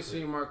 that's I the just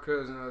shit. seen my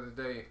cousin the other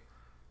day,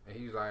 and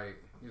he's like,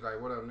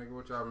 what up, nigga?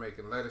 What y'all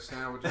making? Lettuce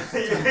sandwiches?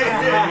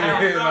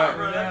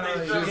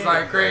 Just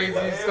like crazy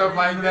stuff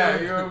like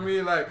that. You know what I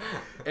mean? Like,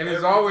 and it's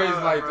Every always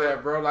time, like bro.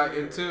 that, bro. Like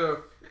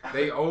until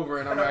they over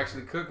and I'm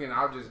actually cooking,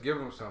 I'll just give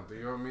them something.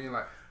 You know what I mean?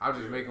 Like I'll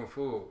just make them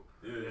food.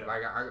 Yeah.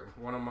 Like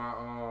one of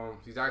my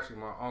he's actually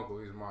my uncle.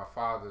 He's my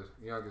father's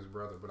youngest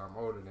brother, but I'm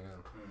older than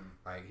him.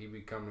 Like he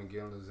be coming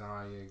getting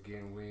lasagna,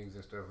 getting wings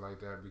and stuff like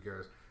that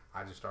because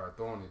I just started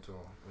throwing it to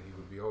him when he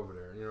would be over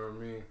there. You know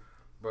what I mean?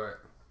 But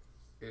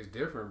it's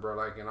different, bro.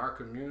 Like in our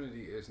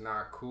community, it's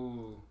not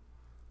cool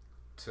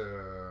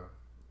to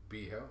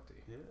be healthy.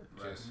 Yeah,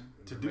 Just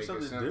to make do it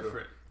something simple.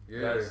 different.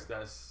 Yeah,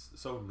 That's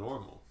so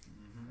normal,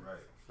 Right.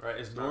 right?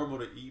 It's normal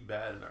to eat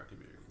bad in our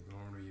community.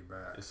 normally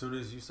bad. As soon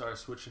as you start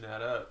switching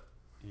that up,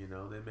 you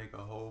know, they make a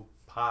whole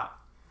pot,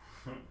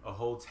 a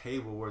whole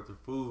table worth of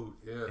food,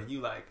 Yeah. and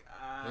you like,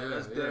 Yeah,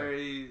 that's yeah.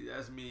 dairy,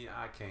 that's me,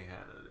 I can't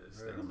handle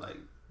this. Yeah. And I'm like,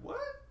 what?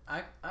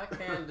 I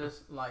can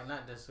just like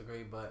not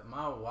disagree, but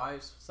my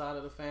wife's side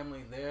of the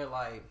family, they're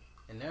like,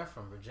 and they're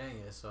from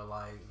Virginia, so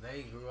like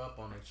they grew up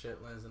on the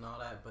chitlins and all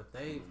that, but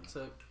they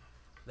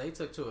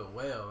took to it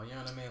well. You know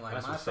what I mean? Like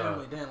That's my what's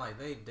family up. didn't. Like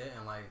they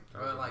didn't. Like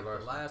That's bro, a like the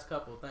blessing. last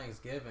couple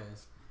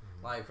Thanksgivings,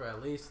 like for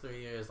at least 3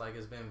 years, like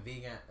it's been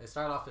vegan. It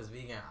started off as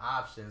vegan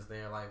options.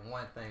 They're like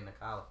one thing, the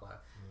cauliflower.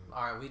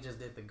 All right, we just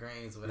did the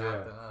greens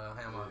without the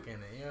ham hock in it.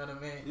 You know what I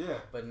mean? Yeah.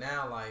 But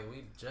now, like,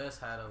 we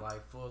just had a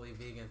like fully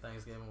vegan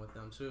Thanksgiving with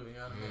them too. You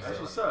know what I mean? That's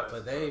So, what's up.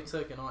 but they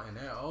took it on, and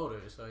they're older,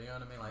 so you know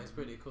what I mean. Like, it's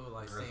pretty cool,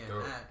 like That's seeing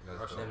dope. that.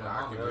 That's Then dope.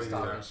 my mama was Yeah.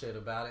 talking shit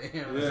about it.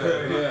 You know what Yeah, I'm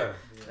saying? yeah.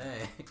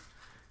 Dang.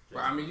 But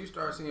I mean, you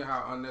start seeing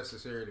how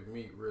unnecessary the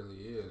meat really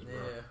is, bro.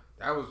 Yeah.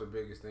 That was the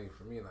biggest thing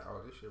for me. Like, oh,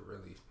 this shit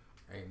really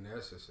ain't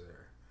necessary.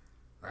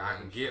 Like, I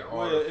can get all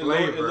Well, the it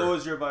flavor.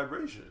 lowers your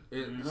vibration.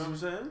 It- You know what I'm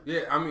saying?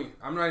 Yeah, I mean,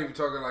 I'm not even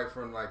talking like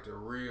from like the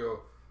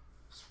real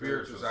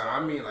spiritual side. I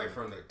mean, like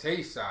from the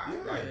taste side.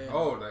 Yeah. Like, Yeah.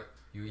 oh, like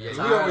You We always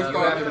you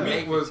thought have the to meat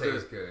make was it the-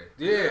 taste good.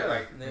 yeah,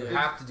 like Yeah. You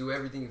have to do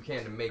everything you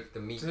can to make the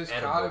meat this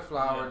edible.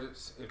 cauliflower.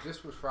 If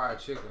this was fried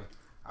chicken,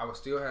 I would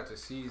still have to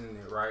season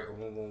it right.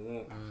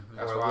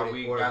 That's Or why would it-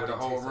 we or got would the it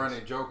whole taste like-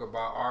 running joke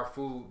about our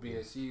food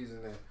being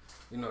seasoned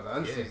and the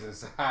unseasoned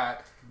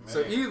side.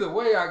 So Man. either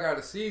way, I got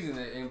to season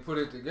it and put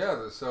it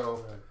together.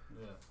 So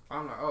Yeah.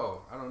 I'm like,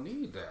 oh, I don't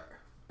need that.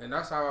 And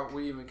that's how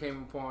we even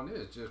came upon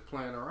this, just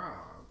playing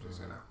around. I'm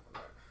just like,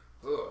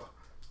 ugh.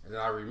 And then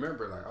I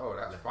remember, like, oh,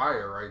 that's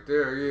fire right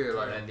there. Yeah,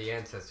 like, And the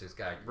ancestors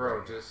got you.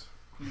 bro, just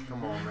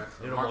come on, man.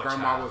 Little My more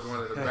grandma child. was one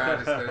of the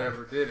baddest that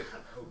ever did it.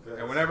 Okay.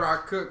 And whenever I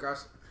cook,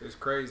 it's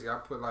crazy. I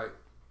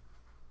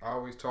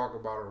always talk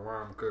about it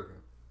while I'm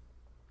cooking.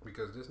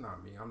 Because this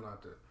not me. I'm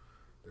not the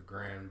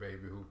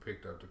grandbaby who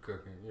picked up the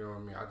cooking. You know what I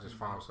mean? I just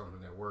found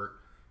something that worked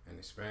and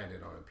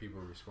expanded on it. People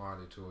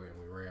responded to it and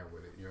we ran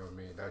with it. You know what I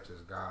mean? That's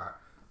just God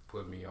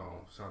put me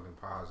on something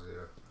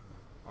positive.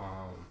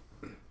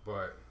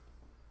 But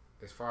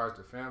as far as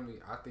the family,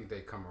 I think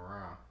they come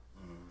around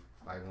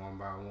like one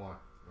by one.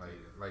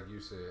 Like you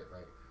said,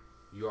 like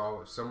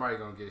somebody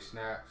gonna get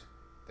snatched.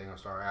 They gonna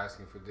start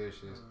asking for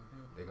dishes.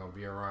 They gonna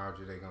be around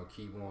you. They gonna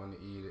keep wanting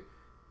to eat it.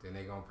 Then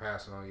they gonna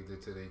pass it on either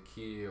to their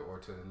kid or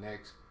to the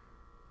next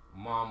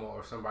mama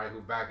or somebody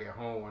who back at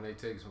home when they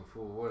take some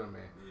food with them.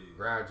 And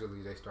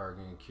gradually they start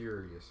getting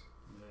curious.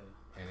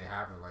 Yeah. And it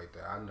happened like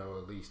that. I know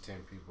at least 10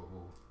 people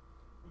who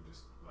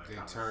Just like they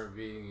kinda turned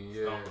vegan.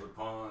 Yeah, stumbled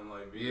upon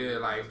like vegan, yeah,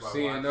 like just by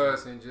seeing watching.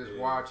 us and just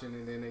watching,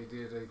 and then they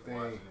did their thing.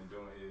 Watching and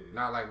doing it.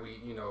 Not like we,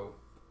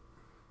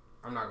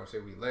 I'm not gonna say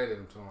we led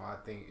them to them. I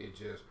think it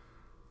just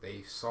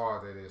they saw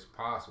that it's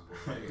possible.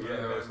 Like,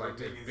 There's it's like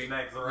this vegan big.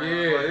 snacks around.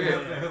 Yeah, like,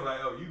 yeah. Like,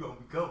 oh, you gonna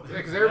become Yeah,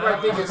 because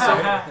everybody think it's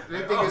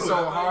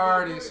so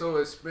hard, it's so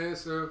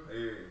expensive.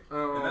 Yeah.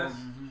 And that's,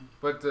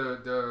 But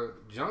the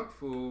junk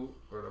food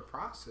or the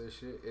processed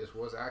shit is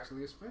what's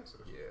actually expensive.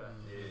 Yeah.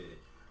 yeah.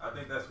 I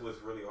think that's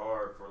what's really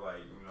hard for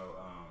and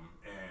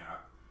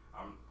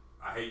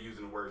I hate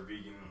using the word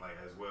vegan like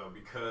as well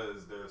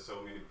because there's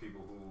so many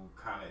people who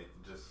kind of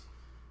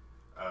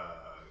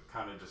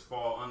just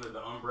fall under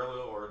the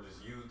umbrella or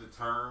just use the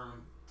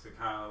term to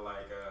kind of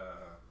like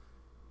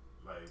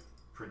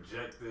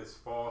project this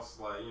false,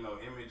 like, you know,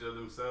 image of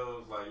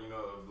themselves, like, you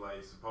know, of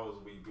like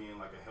supposedly being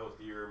like a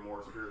healthier,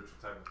 more spiritual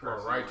type of person, or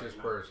a righteous like, you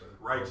know, person.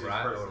 righteous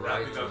person.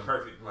 I think that's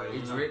perfect. Like,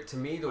 It's you know, to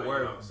me the like,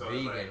 word you know, so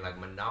vegan like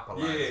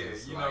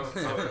monopolizes yeah, you know, like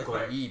so ethical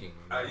like, eating.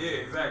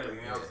 yeah, exactly.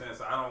 You know what I'm saying?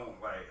 So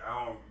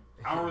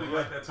I don't really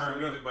like that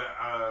term either. But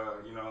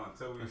you know,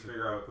 until we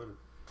figure out,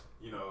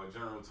 you know, a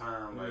general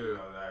term, like, you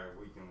know, that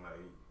we can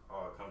like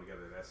all come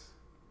together. That's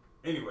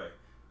anyway.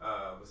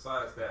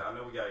 Besides that, I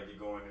know we gotta get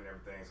going and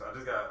everything, so I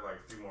just got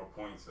like a few more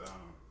points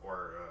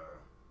or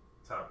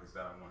topics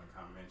that I want to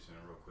kind of mention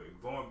real quick.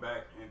 Going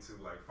back into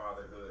like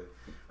fatherhood,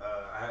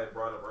 I had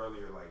brought up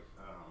earlier like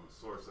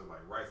source of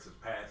like rites of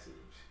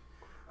passage.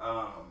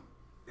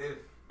 If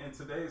in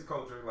today's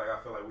culture, like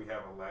I feel like we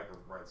have a lack of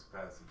rites of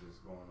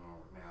passages going on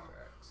now.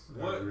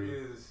 What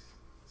is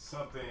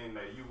something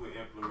that you would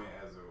implement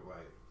as a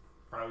like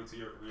probably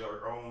to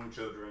your own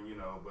children, you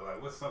know, but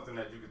like what's something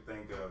that you could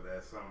think of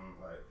that's something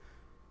like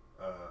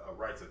a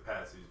rites of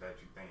passage that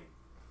you think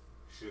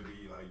should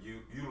be like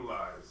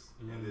utilized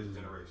in this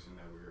generation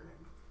that we're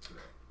in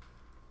today?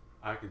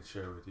 I could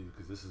share with you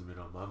because this has been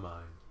on my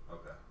mind.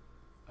 Okay.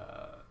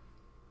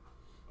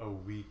 A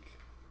week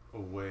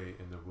away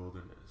in the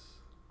wilderness,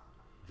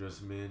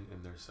 just men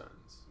and their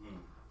sons.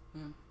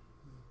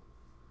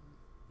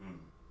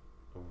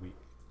 A week,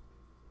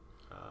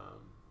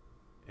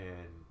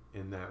 and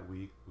in that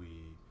week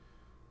we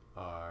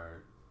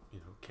are, you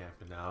know,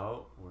 camping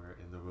out. We're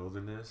in the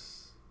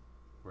wilderness.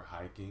 We're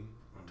hiking,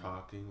 we're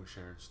talking, we're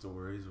sharing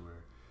stories,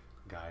 we're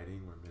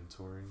guiding, we're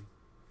mentoring.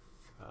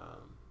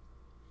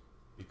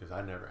 Because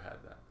I never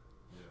had that.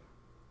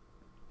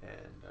 Yeah.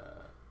 And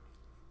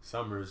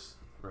summers,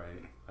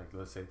 right? Like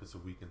let's say if it's a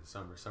week in the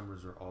summer,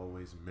 summers are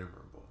always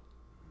memorable,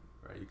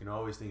 right? You can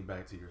always think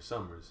back to your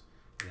summers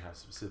and have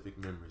specific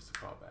memories to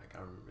call back. I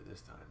remember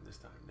this time, this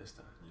time, this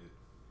time.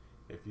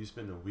 Yeah. If you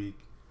spend a week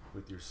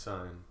with your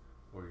son,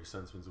 or your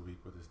son spends a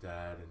week with his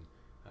dad and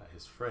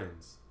his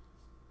friends,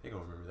 they're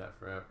going to remember that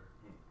forever.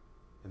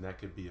 And that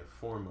could be a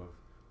form of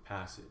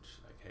passage.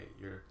 Like, hey,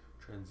 you're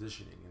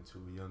transitioning into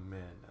a young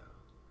man now.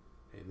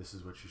 Hey, this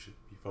is what you should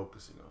be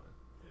focusing on.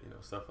 You know,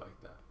 stuff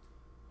like that.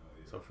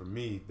 So for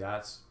me,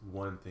 that's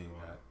one thing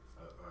that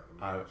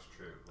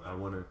I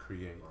want to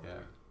create.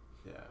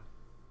 Yeah.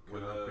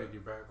 Can I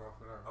piggyback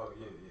off of that? Oh,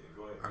 yeah,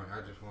 go ahead. I mean,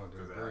 I just wanted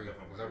to agree,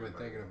 because I've been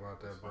thinking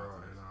about that,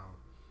 bro,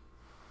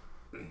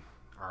 and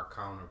our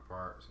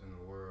counterparts in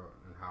the world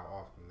and how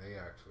often they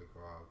actually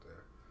go out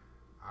there.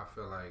 I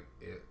feel like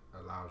it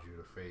allows you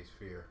to face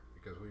fear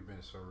because we've been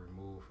so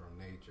removed from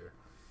nature.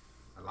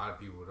 A lot of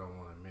people don't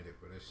want to admit it,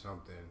 but it's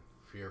something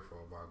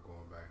fearful about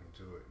going back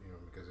into it, you know,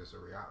 because it's a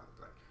reality.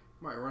 Like,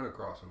 you might run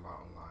across a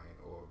mountain lion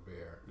or a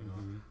bear, you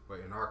know,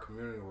 but in our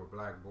community where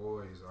black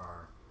boys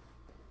are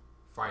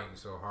fighting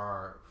so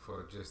hard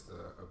for just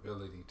the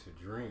ability to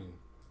dream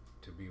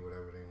to be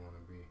whatever they want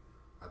to be,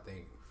 I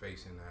think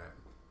facing that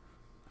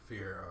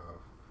fear of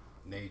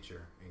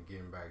nature and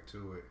getting back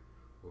to it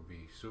will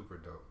be super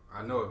dope.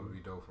 I know it would be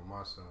dope for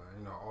my son.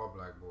 You know, all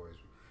black boys,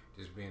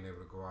 just being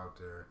able to go out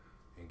there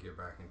and get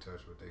back in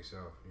touch with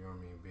themselves. You know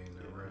what I mean? Being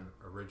the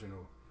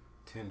original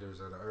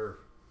tenders of the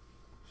earth.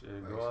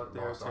 Shit, go out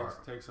there,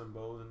 take some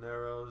bows and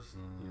arrows.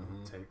 You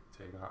know,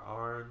 take our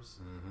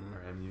arms,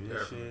 our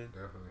ammunition.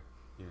 Definitely.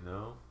 You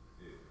know.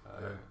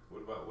 Yeah.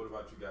 What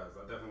about you guys?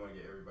 I definitely want to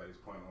get everybody's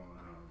point on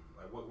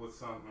like what's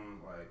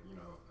something like, you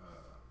know,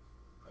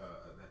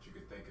 that you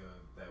could think of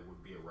that would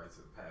be a rites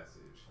of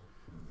passage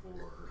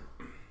for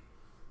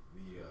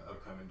the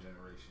upcoming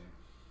generation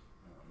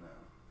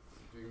now.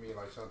 Do you mean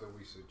like something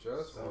we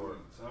suggest, or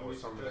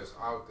something that's suggest.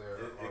 out there?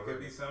 It could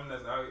be something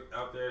that's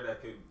out there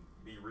that could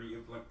be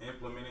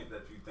implemented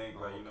that you think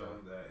like, you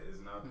know, that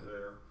isn't out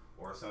there,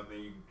 or something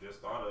you just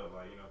thought of,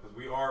 like, you know, because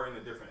we are in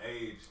a different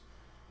age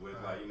with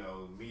like, you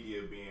know,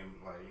 media being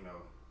like, you know,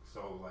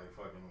 so like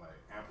fucking like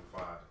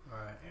amplified,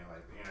 and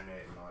like the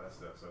internet and all that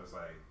stuff. So it's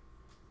like,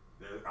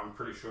 I'm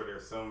pretty sure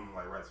there's some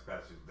like rites of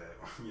passage that,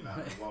 you know,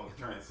 won't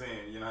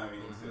transcend. You know what I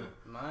mean?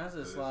 Mine's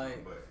just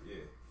like, but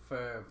yeah,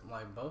 for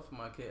like both of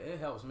my kids, it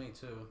helps me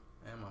too,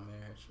 and my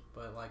marriage.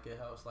 But like it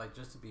helps like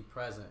just to be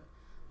present.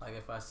 Like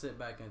if I sit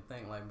back and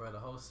think like, bro, the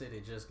whole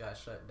city just got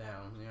shut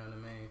down. You know what I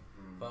mean?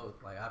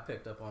 Both like I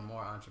picked up on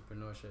more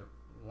entrepreneurship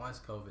once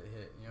COVID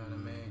hit. You know what I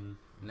mean?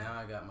 Now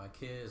I got my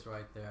kids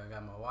right there. I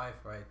got my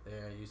wife right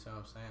there. You see what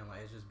I'm saying?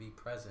 Like it's just be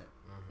present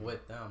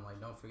with them.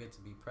 Like don't forget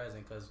to be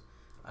present, because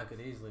I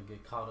could easily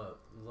get caught up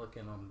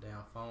looking on the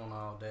damn phone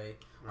all day,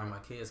 or my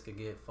kids could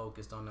get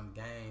focused on them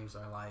games,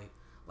 or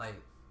like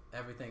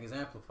everything is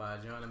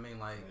amplified. You know what I mean?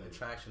 Like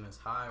attraction is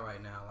high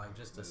right now, like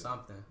just to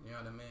something. You know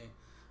what I mean?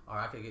 Or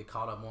I could get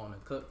caught up wanting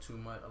to cook too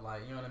much,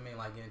 like, you know what I mean?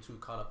 Like getting too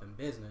caught up in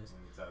business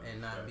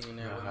and not being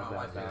there with my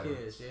wife and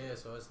kids. Yeah,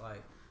 so it's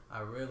like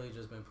I really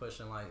just been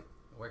pushing, like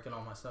working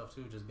on myself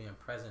too, just being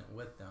present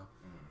with them.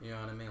 You know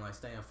what I mean? Like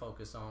staying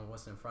focused on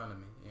what's in front of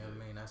me. You know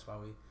what I mean? That's why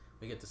we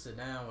we get to sit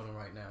down with them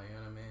right now. You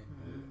know what I mean?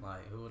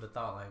 Like, who would have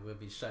thought like we'd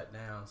be shut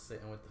down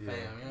sitting with the fam?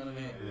 You know what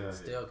I mean?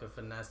 Still could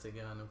finesse to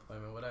get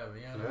unemployment, whatever.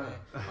 You know what I mean?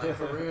 Like,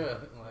 for real.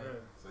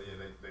 Like, so yeah,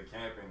 the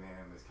camping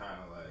then is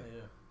kind of like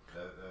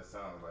that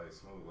sounds like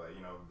smooth. Like,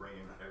 you know,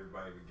 bringing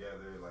everybody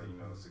together, like, you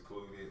know,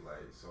 secluded.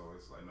 Like, so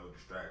it's like no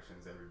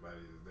distractions.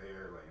 Everybody is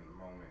there, like in the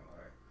moment.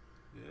 Like,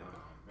 man,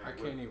 I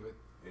can't even.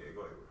 Yeah,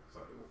 go ahead.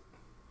 Sorry.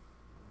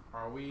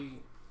 Are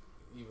we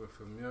even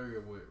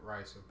familiar with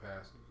Rites of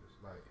Passage?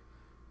 Like,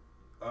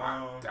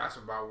 that's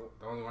about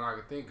the only one I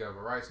can think of. A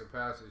Rites of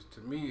Passage to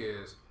me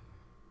is,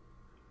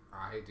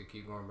 I hate to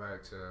keep going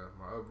back to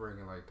my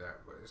upbringing like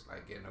that, but it's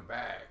like getting a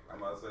bag,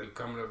 like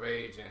becoming of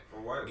age and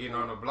getting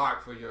on the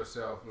block for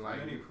yourself. And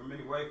like for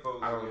many white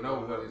folks, I don't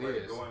know what it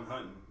is. Going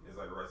hunting is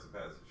like a Rites of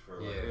Passage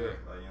for like, Yeah. like, you know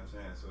what I'm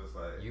saying. So it's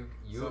like You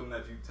something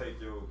that you take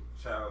your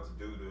child to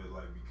do to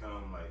like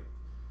become like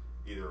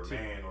either a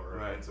man or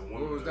into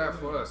woman. What was that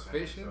for us?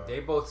 Fishing? So,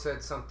 They both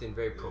said something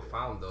very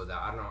profound though that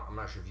I'm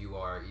not sure if you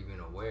are even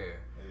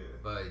aware.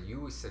 But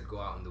you said go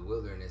out in the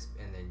wilderness,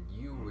 and then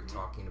you were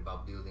talking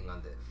about building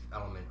on the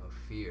element of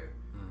fear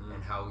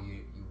and how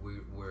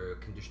we're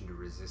conditioned to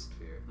resist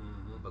fear.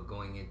 But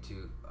going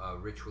into a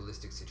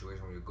ritualistic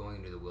situation where you're going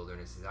into the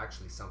wilderness is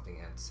actually something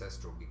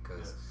ancestral,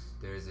 because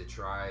there's a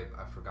tribe,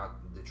 I forgot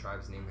the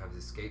tribe's name, has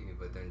escaped me,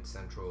 but they're in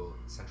Central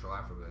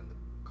Africa, in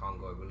the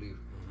Congo, I believe.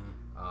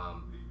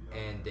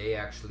 And they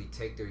actually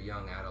take their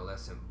young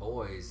adolescent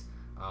boys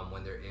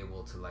when they're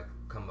able to like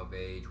come of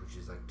age, which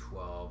is like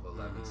 12,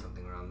 11,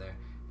 something around there,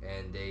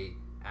 and they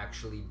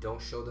actually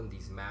don't show them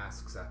these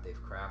masks that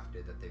they've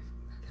crafted, that they've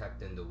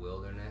kept in the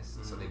wilderness,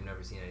 so they've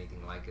never seen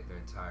anything like it their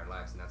entire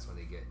lives, and that's when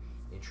they get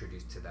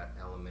introduced to that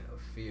element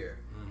of fear,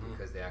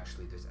 because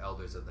there's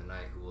elders of the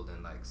night who will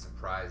then like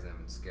surprise them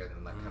and scare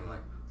them, like kind of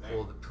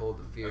like pull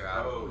the fear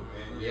out of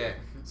them.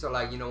 So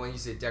like, you know, when you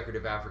say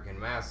decorative African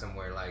mask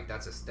somewhere, like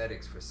that's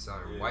aesthetics for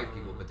some white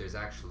people, but there's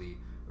actually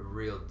a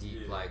real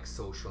deep like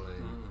social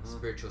and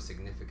spiritual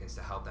significance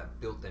to how that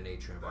built the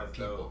nature of our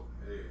people.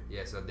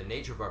 So the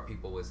nature of our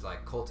people was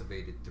like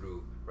cultivated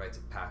through rites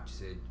of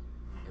passage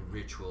and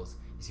rituals.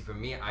 You see, for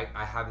me,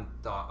 I haven't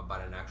thought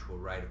about an actual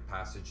rite of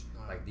passage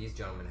like these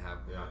gentlemen have.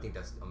 I think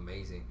that's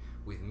amazing.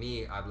 With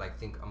me, I like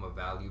think I'm a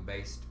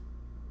value-based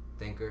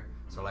thinker.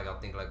 So like I'll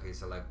think like, okay,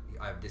 so like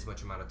I have this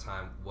much amount of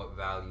time, what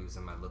values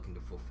am I looking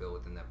to fulfill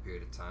within that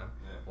period of time?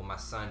 Well, my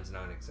son's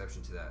not an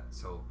exception to that.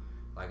 So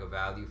like a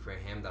value for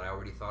him that I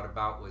already thought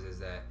about is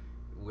that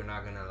we're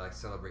not gonna like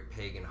celebrate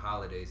pagan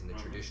holidays in the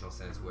traditional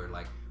sense, where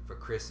like for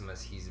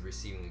Christmas he's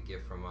receiving a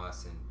gift from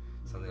us and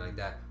something like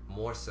that.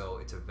 More so,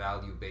 it's a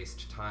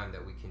value-based time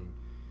that we can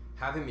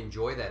have him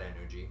enjoy that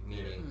energy,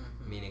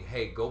 meaning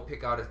hey, go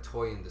pick out a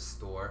toy in the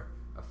store,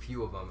 a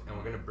few of them, and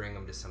we're gonna bring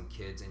them to some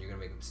kids, and you're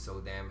gonna make them so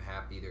damn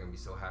happy. They're gonna be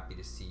so happy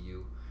to see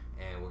you,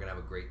 and we're gonna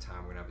have a great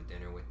time. We're gonna have a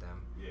dinner with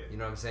them. You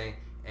know what I'm saying?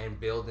 And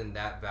building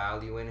that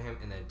value in him,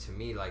 and then to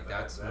me, like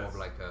that's more of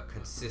like a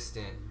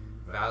consistent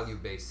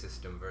value-based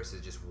system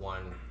versus just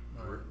one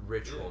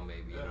ritual,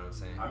 maybe. You know what I'm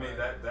saying? I mean,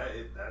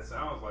 that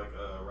sounds like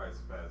a rites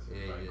of passage.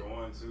 Like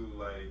going to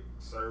like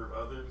serve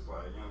others,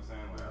 like, you know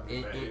what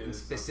I'm saying? Like, in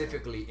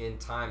specifically in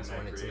times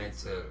when it's meant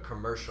to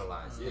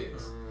commercialize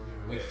things,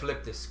 we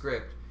flip the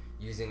script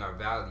using our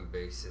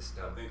value-based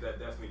system. I think that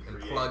definitely and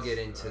plug it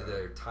into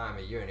the time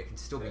of year, and it can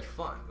still be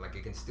fun. Like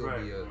it can still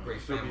be a great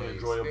family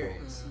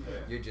experience.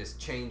 You're just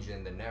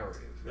changing the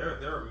narrative.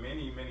 There are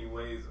many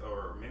ways,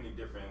 or many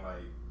different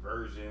like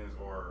versions,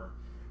 or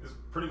it's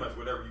pretty much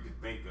whatever you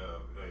could think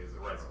of as a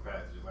rites of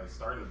passage. Like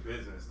starting a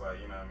business, like,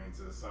 you know what I mean,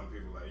 to some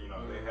people, like, you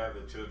know, they have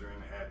their children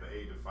at the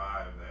age of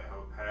 5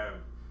 that have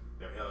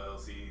their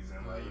LLCs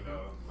and like, you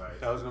know, like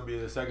that was gonna be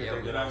the second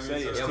thing that I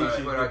say is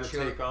teaching them to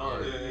take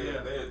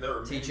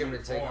on. Teach them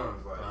to take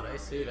on. Oh, they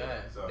see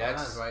that. So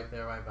that's right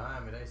there, right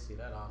behind me. They see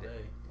that all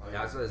day. Like,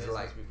 that's what it's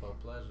like before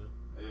pleasure.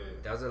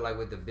 That's what, like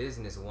with the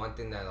business, one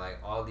thing that like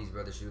all these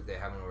brothers should do if they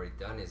haven't already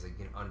done is like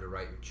you can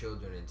underwrite your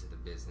children into the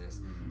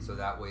business, so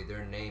that way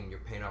their name, you're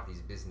paying off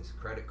these business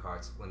credit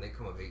cards. When they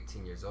come up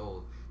 18 years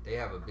old, they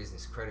have a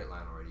business credit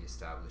line already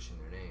established in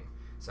their name.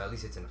 So at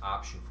least it's an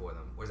option for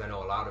them. Whereas I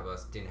know a lot of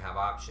us didn't have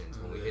options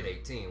when we hit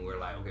 18. We're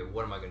like, okay,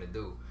 what am I gonna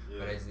do?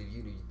 But as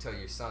you tell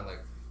your son, like,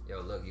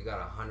 yo, look, you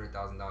got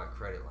 $100,000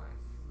 credit line.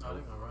 Oh,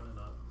 they gonna run it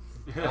up.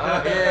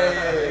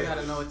 They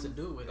gotta know what to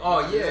do with it. Oh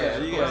yeah,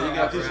 you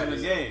got this in the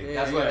game.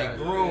 That's why they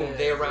groomed.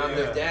 They around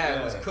their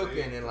dad was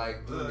cooking and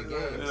like doing the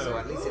game. So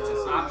at least it's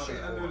an option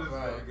I for knew this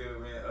them. was good,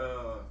 man.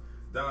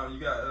 Dom, you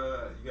got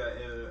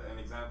an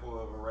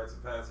example of a rites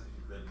of passage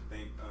that you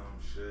think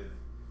should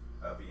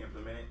be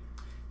implemented?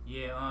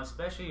 Yeah,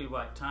 especially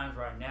like times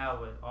right now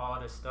with all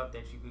the stuff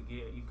that you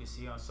could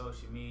see on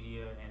social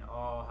media and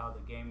all how the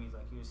gaming,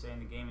 like you were saying,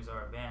 the gamers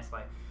are advanced.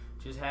 Like,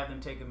 just have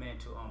them take a minute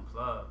to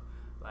unplug.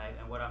 Like,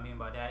 and what I mean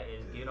by that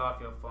is get off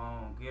your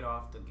phone, get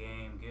off the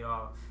game, get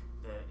off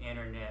the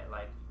internet.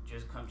 Like,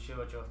 just come chill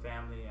with your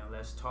family and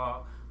let's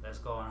talk. Let's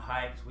go on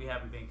hikes. We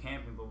haven't been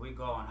camping, but we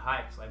go on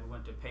hikes. Like, we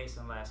went to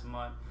Payson last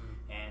month,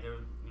 and there,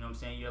 you know, what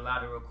I'm saying? You're allowed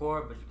to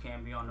record, but you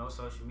can't be on no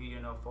social media,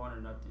 no phone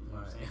or nothing. You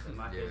know what I'm saying? 'Cause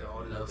my kids are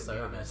old enough to be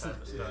on that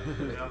type of stuff. You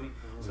feel me?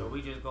 So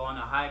we just go on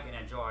a hike and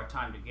enjoy our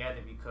time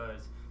together,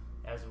 because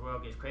as the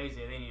world gets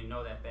crazier, they need to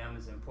know that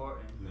family's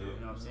important. You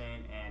know what I'm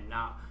saying? And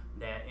not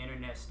that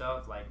internet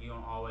stuff, like, you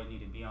don't always need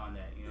to be on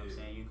that. You know what I'm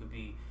saying? You could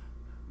be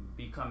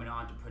becoming an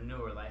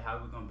entrepreneur. Like, how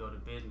we gonna build a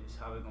business?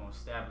 How we gonna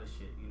establish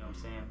it? You know what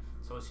I'm saying?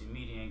 Social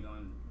media ain't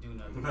gonna do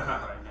nothing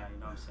right now. You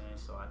know what I'm saying?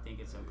 So I think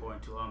it's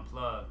important to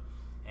unplug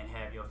and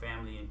have your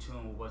family in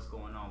tune with what's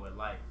going on with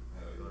life.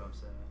 You know what I'm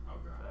saying?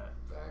 Okay.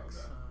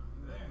 Facts.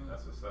 Damn,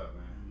 that's what's up,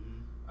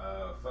 man.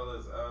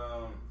 Fellas,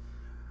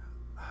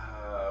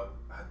 I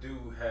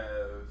do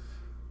have.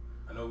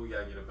 I know we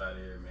gotta get up out of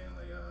here, man.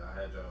 Like, I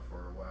had y'all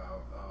for a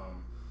while.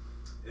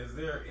 Is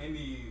there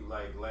any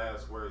like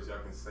last words y'all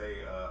can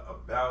say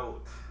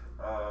about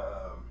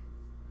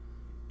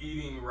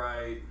eating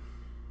right,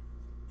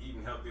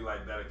 eating healthy,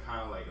 like that? It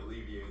kind of like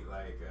alleviate,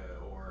 like,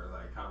 or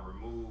like kind of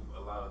remove a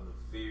lot of the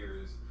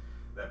fears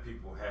that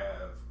people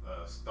have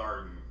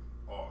starting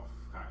off,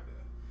 kind of.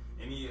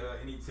 Any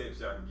tips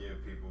y'all can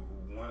give people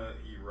who want to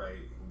eat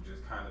right, who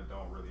just kind of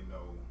don't really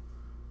know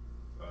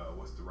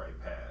what's the right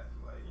path?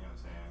 Like, you know what I'm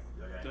saying?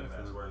 Y'all got any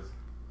last words?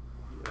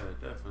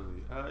 Yeah,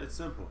 definitely. It's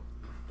simple.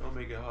 Don't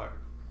make it hard.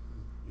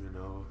 You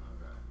know,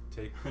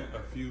 take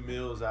a few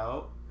meals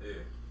out.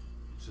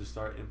 Just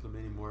start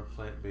implementing more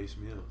plant-based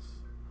meals.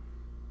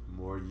 The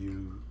more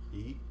you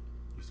eat,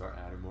 you start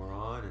adding more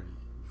on, and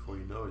before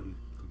you know it, you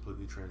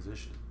completely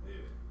transition.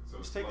 So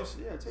just take it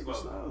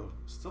slow.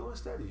 Still and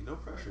steady, no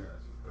pressure.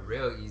 A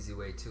real easy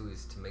way too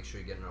is to make sure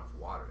you get enough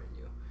water in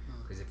you.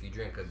 Because if you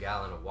drink a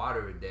gallon of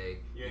water a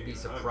day, you'd be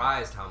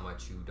surprised how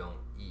much you don't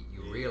eat.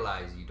 You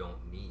realize you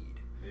don't need.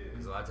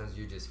 Because a lot of times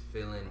you're just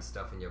feeling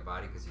stuff in your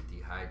body because you're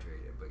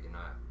dehydrated, but you're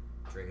not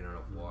drinking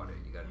enough water.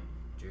 You gotta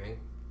drink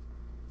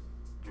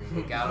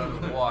a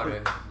gallon of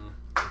water a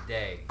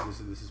day.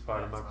 This is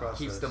part of my process.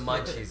 Keeps the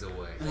munchies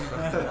away. Bro, like,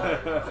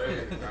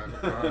 you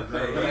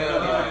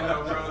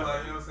know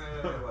what I'm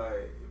saying?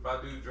 Like, if I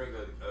do drink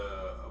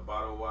a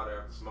bottle of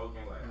water after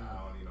smoking, like, I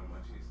don't need no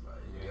munchies.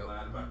 Like, you ain't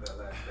lying about that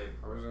last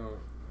statement. I was gonna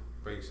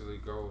basically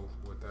go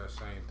with that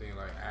same thing,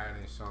 like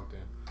adding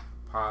something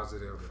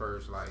positive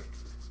first, like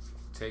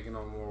taking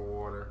on more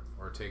water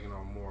or taking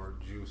on more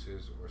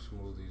juices or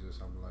smoothies or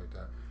something like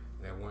that.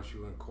 And then once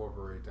you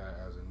incorporate that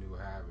as a new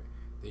habit,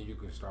 then you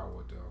can start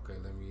with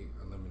let me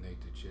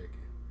eliminate the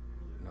chicken.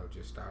 You know,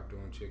 just stop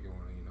doing chicken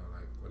when, you know,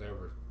 like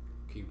whatever,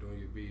 keep doing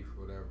your beef,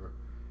 whatever,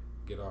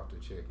 get off the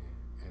chicken.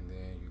 And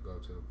then you go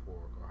to the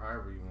pork or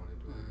however you want to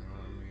do it. You know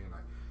what I mean?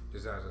 Like,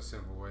 just as a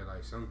simple way.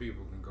 Like, some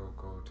people can go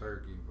cold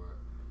turkey, but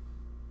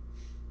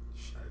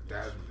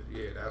that's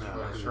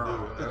what's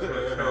strong. That's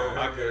what's strong. I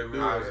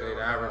would say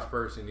the average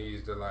person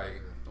needs to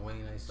like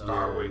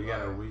start with. You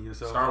gotta wean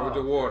yourself. Start with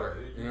the water.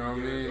 You know what I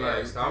mean?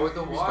 Like, start with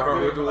the water.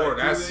 Start with the water. Like,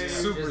 That's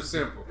super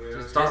simple.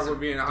 Start with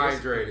being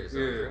hydrated.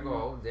 Drink a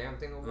whole damn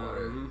thing of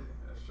water.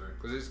 That's true.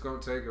 Because it's gonna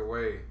take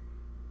away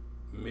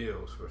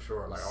meals for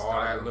sure. Like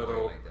all that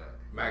little like that.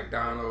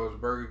 McDonald's,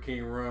 Burger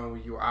King run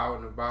when you out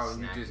and about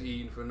and you just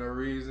eating for no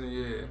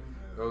reason.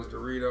 Those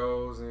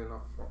Doritos and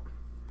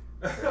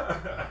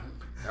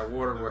that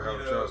water will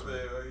help. Trust me.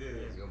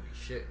 It's gonna be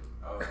shit.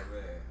 Oh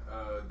man,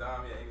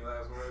 Dom, any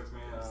last words,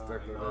 man?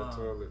 Stuck in that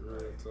toilet,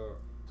 real talk.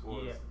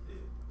 My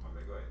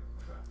bad, go ahead.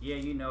 Okay. Yeah,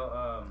 you know,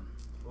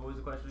 what was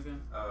the question again?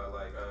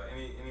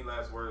 Any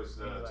last words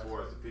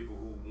towards the people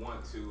who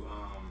want to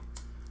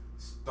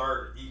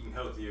start eating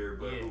healthier,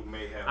 but who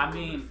may have a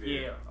little bit of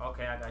fear?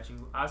 Okay, I got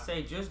you. I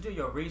say just do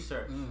your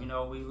research. You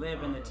know, we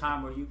live in a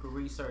time where you can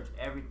research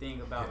everything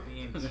about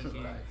being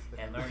vegan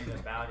and learning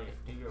about it.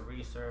 Do your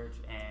research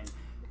and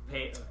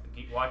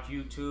watch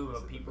YouTube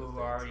of people who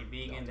are already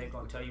vegan. They're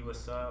gonna tell you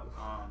what's up.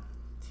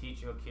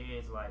 Teach your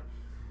kids like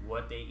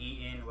what they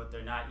eating, what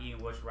they're not eating,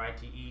 what's right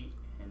to eat,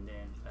 and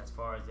then as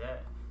far as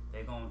that,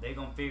 they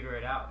gonna figure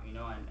it out, you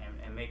know,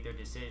 and make their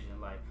decision.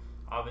 Like,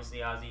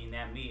 obviously I was eating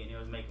that meat and it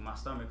was making my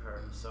stomach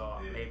hurt, so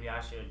maybe I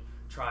should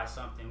try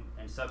something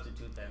and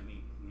substitute that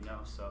meat, you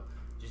know. So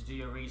just do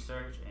your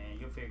research and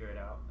you'll figure it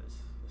out. It's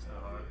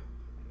not hard.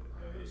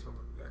 So,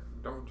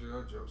 don't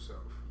judge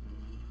yourself.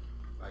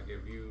 Like,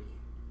 if you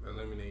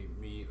eliminate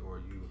meat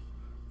or you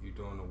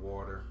doing the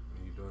water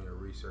and you doing your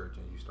research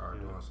and you start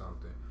doing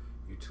something,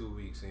 you 2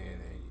 weeks in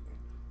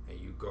and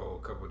you go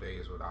a couple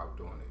days without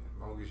doing it. As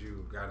long as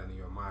you got it in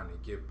your mind to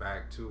get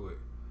back to it,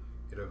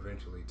 it'll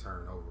eventually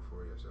turn over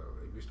for yourself.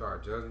 If you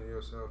start judging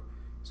yourself,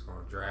 it's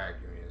gonna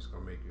drag you in. It's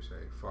gonna make you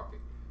say, "Fuck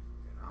it,"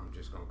 and I'm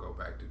just gonna go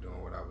back to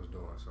doing what I was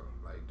doing. So,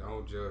 like,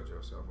 don't judge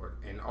yourself,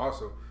 and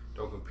also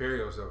don't compare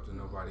yourself to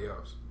nobody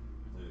else.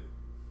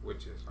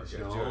 Which is, I guess,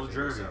 your own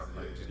journey. Yourself.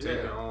 Like, just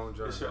take your own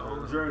journey. It's your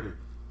own journey.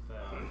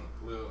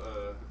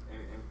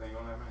 Anything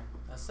on that, man?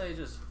 I say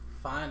just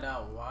find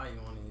out why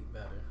you want to eat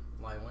better.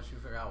 Like, once you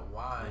figure out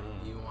why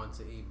you want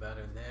to eat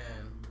better,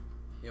 then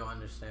you'll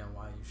understand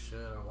why you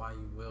should or why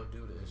you will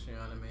do this. You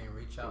know what I mean?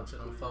 Reach out to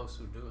them folks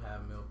who do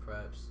have meal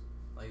preps.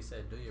 Like you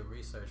said, do your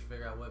research.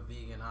 Figure out what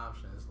vegan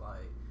options.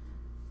 Like,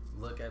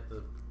 look at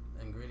the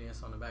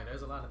ingredients on the back.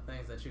 There's a lot of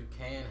things that you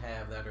can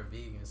have that are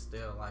vegan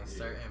still, like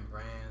certain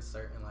brands,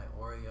 certain like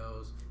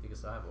Oreos. You can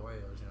still have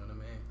Oreos, you know what I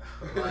mean?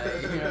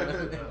 Like, you know what I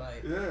mean?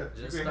 Like,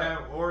 you can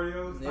have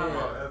Oreos. Talk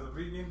about as a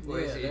vegan.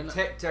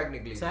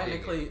 Technically,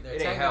 vegan. They're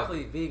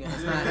technically vegan.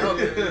 It's not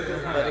healthy.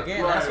 But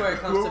again, that's where it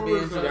comes to being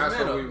judgmental. That's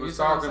what we was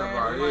talking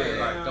about.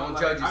 Like, don't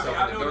judge yourself.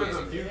 I know there's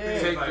a few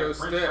things take like your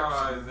French steps.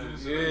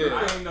 fries and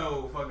I ain't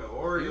no fucking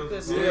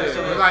Oreos.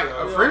 But like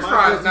a French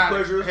fry is not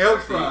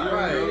healthy.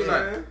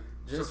 Right?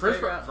 Just French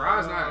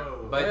fries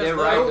not. But they're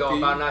right though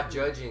about not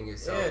judging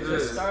yourself. Yeah,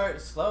 just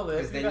start slowly.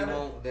 Because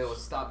then they will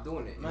stop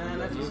doing it. Man,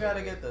 if you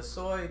gotta get the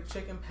soy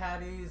chicken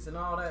patties and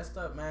all that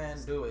stuff,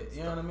 man, do it.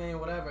 You know what I mean?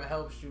 Whatever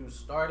helps you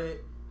start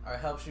it or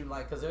helps you,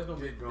 like, because there's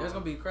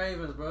gonna be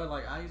cravings, bro.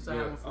 Like I used to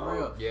have them for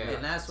real. Yeah.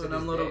 And that's when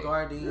them little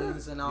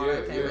Gardines and all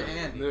that came in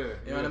handy. You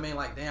know what I mean?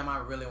 Like, damn, I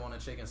really want a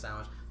chicken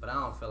sandwich, but I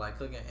don't feel like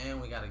cooking,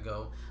 and we gotta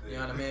go. You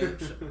know what I mean?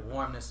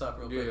 Warm this up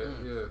real quick.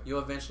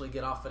 You'll eventually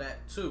get off of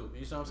that too.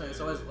 You see what I'm saying?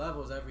 So it's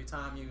levels every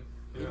time you.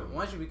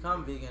 Once you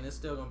become vegan, it's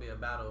still gonna be a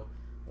battle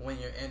when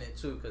you're in it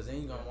too, because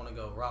then you're gonna want to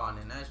go raw, and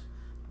then that's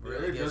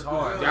really gets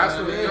hard. That's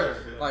what it is.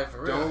 Like,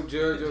 for real. Don't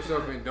judge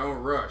yourself and don't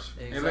rush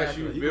unless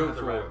you build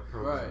for it.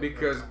 Right.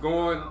 Because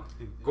going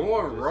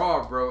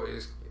raw, bro,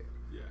 is.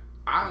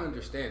 I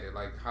understand it.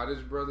 Like how this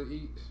brother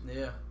eats.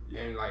 Yeah.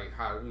 And like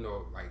how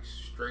like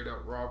straight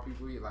up raw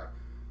people eat. Like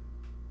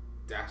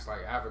that's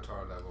like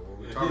Avatar level. What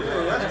we talking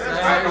about?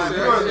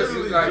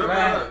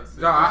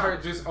 No, I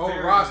heard just old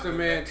Rasta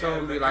man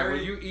told me like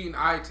when you eating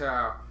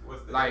Ital,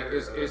 like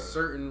it's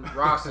certain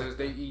Rastas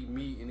they eat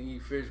meat and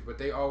eat fish, but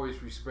they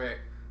always respect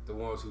the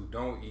ones who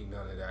don't eat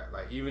none of that.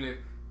 Like even if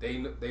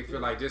they feel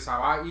like this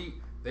how I eat,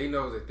 they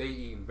know that they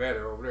eating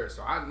better over there.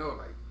 So I know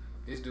like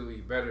this dude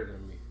eat better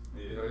than me.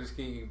 You know, this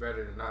king eat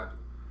better than I do.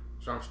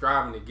 So I'm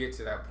striving to get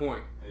to that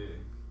point.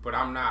 But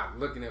I'm not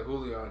looking at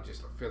Julio and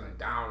just feeling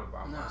down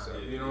about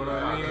myself. You know what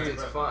I mean?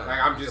 It's fun.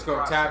 Like I'm just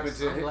gonna tap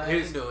into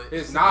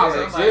his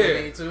knowledge.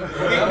 He's He's an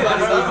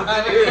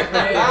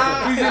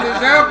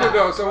example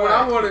though. So when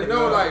I want to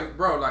know, like,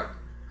 bro, like,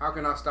 how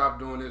can I stop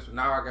doing this?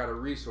 Now I got a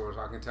resource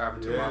I can tap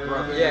into my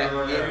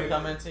brother.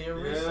 Come into your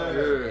resource.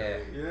 Yeah,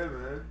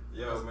 man.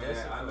 Yo, man,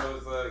 I know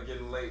it's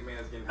getting late, man.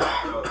 It's getting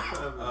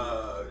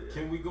hot.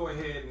 Can we go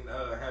ahead and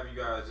have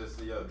you guys just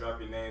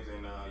drop your names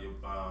and your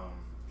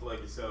plug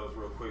yourselves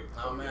real quick?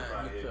 Oh man,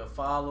 you can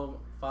follow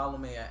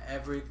me at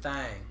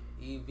Everythang,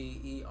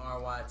 EVERYTHANG.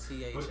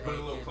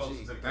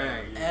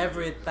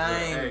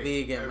 Everything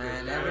Vegan,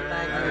 man.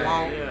 Everything you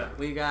want,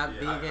 we got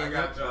vegan.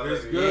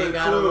 You ain't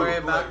gotta worry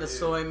about the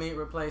soy meat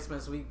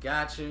replacements. We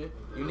got you.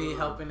 You need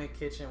help in the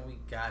kitchen, we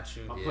got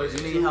you. You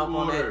need help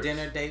on that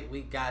dinner date,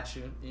 we got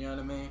you. You know what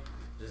I mean?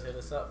 Just hit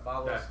us up,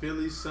 follow us. That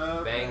Philly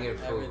sub, banging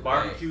food,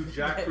 barbecue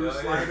jackfruit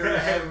slider,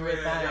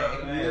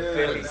 everything. The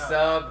Philly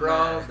sub,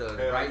 bro.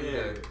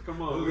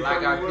 Come on,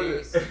 Black Eyed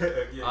Peas.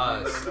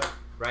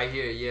 Right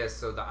here, yes.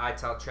 So the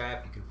Ital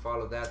Trap, you can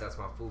follow that. That's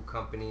my food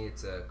company.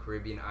 It's a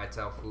Caribbean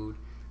Ital food.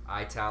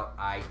 Ital,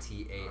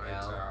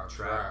 ITAL,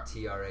 Trap,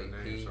 TRAP.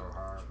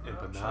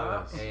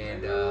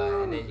 And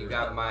then you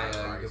got my.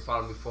 You can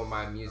follow me for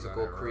my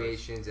musical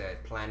creations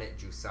at Planet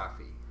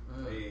Jusafi.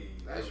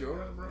 That's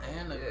yours, bro.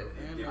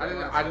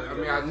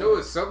 I knew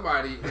it's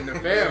somebody in the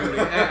family.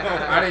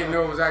 I didn't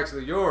know it was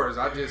actually yours.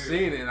 I just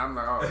seen it, and I'm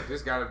like, oh,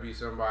 this got to be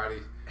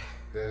somebody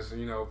that's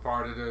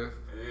part of the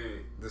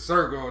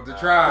circle, the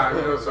tribe.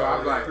 So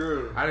I'm like,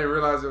 I didn't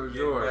realize it was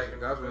yours.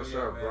 That's what's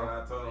up, bro.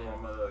 I told him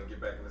I'm gonna get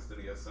back in the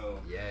studio soon.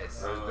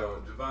 Yes.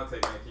 Javante, man,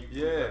 can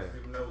you let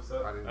people know what's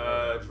up?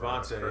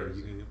 Javante,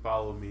 you can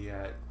follow me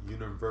at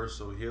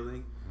Universoul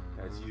Healing.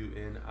 That's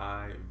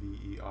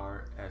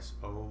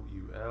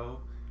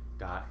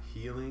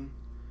UNIVERSOUL.healing.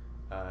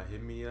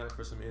 Hit me up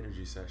for some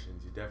energy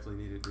sessions. You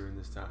definitely need it during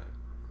this time.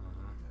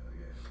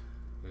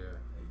 Hey,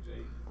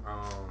 Jay.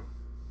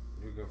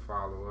 You can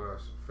follow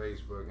us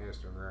Facebook,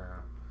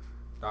 Instagram,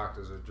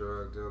 Doctors of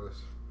Drug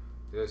Dealers.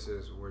 This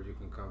is where you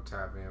can come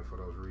tap in for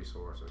those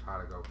resources. How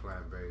to go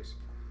plant-based.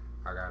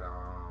 I got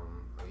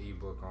an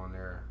ebook on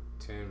there.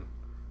 10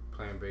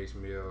 plant-based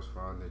meals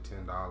for under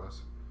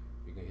 $10.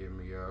 You can hit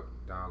me up,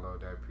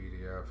 download that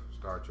PDF,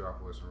 start you off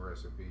with some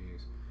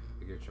recipes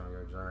to get you on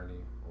your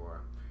journey,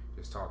 or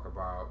just talk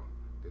about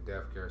the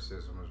death care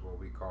system is what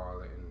we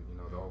call it, and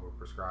the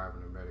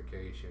overprescribing of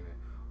medication and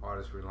all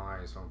this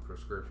reliance on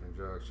prescription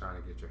drugs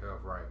trying to get your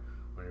health right,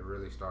 when it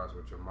really starts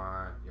with your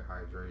mind, your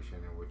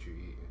hydration, and what you're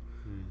eating.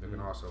 You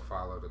can also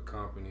follow the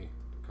company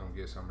to come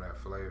get some of that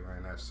flavor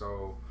and that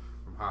soul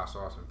from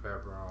Hotsauce and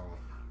Peppers on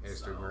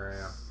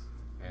Instagram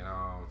and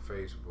on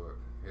Facebook.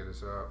 Hit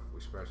us up.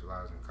 We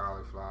specialize in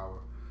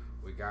cauliflower.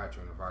 We got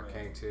you, and if I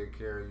can't take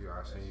care of you,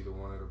 I'll send you to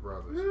one of the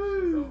brothers.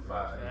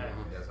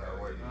 That's how it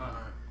works.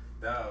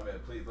 Down, man.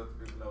 Please let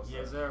the people know.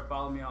 Yes, sir.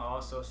 Follow me on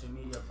all social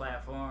media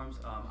platforms.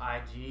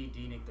 IG,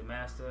 Denick the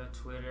Master,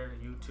 Twitter,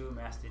 YouTube,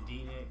 Masta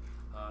Denick.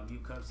 You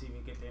come see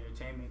me, get the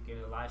entertainment, get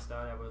a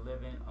lifestyle that we're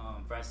living.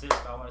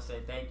 Fransisco, I want to say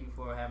thank you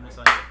for having us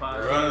on your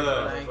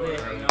podcast. Thank you.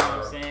 You know what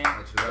I'm saying?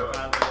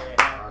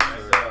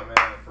 Man.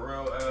 For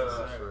real,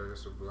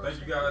 It's a blessing.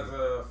 thank you guys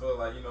for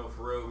like, you know,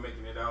 for real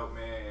making it out,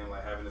 man, and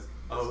like having this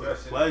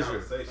discussion,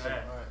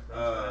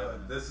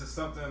 conversation. This is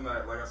something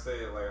like I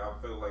said, like I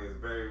feel like it's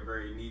very,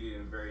 very needed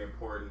and very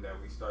important that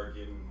we start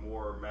getting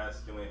more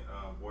masculine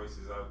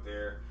voices out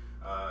there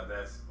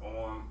that's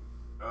on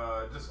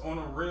just on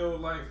a real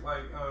life,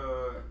 like you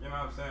know what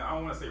I'm saying. I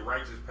don't want to say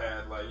righteous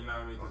path, like, you know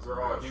what I mean, because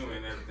we're all human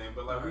and everything,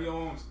 but like we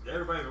on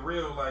everybody's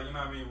real, like, you know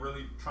what I mean,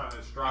 really trying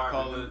to strive. I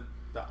call it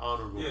the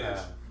honorable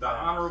path. The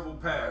honorable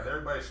path.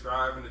 Everybody's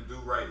striving to do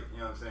right. You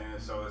know what I'm saying?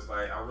 So it's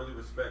like I really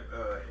respect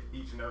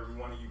each and every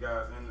one of you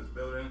guys in this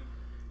building.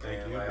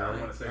 Thank you, like, bro. I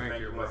want to say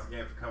thank you once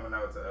again for coming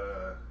out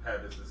to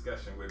have this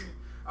discussion with me.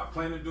 I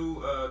plan to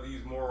do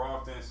these more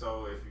often,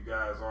 so if you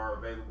guys are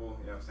available,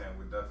 you know what I'm saying,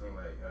 we'll definitely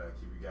like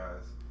keep you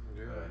guys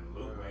in the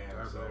loop, man.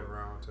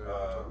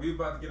 So we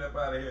about to get up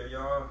out of here,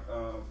 y'all.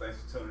 Thanks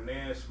for tuning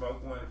in.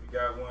 Smoke one if you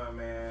got one,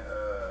 man.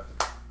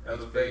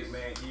 Elevate,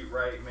 man. Eat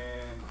right,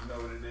 man. You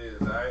know what it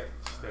is, all right?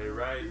 Stay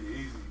right.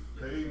 Easy.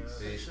 Peace.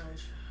 Peace.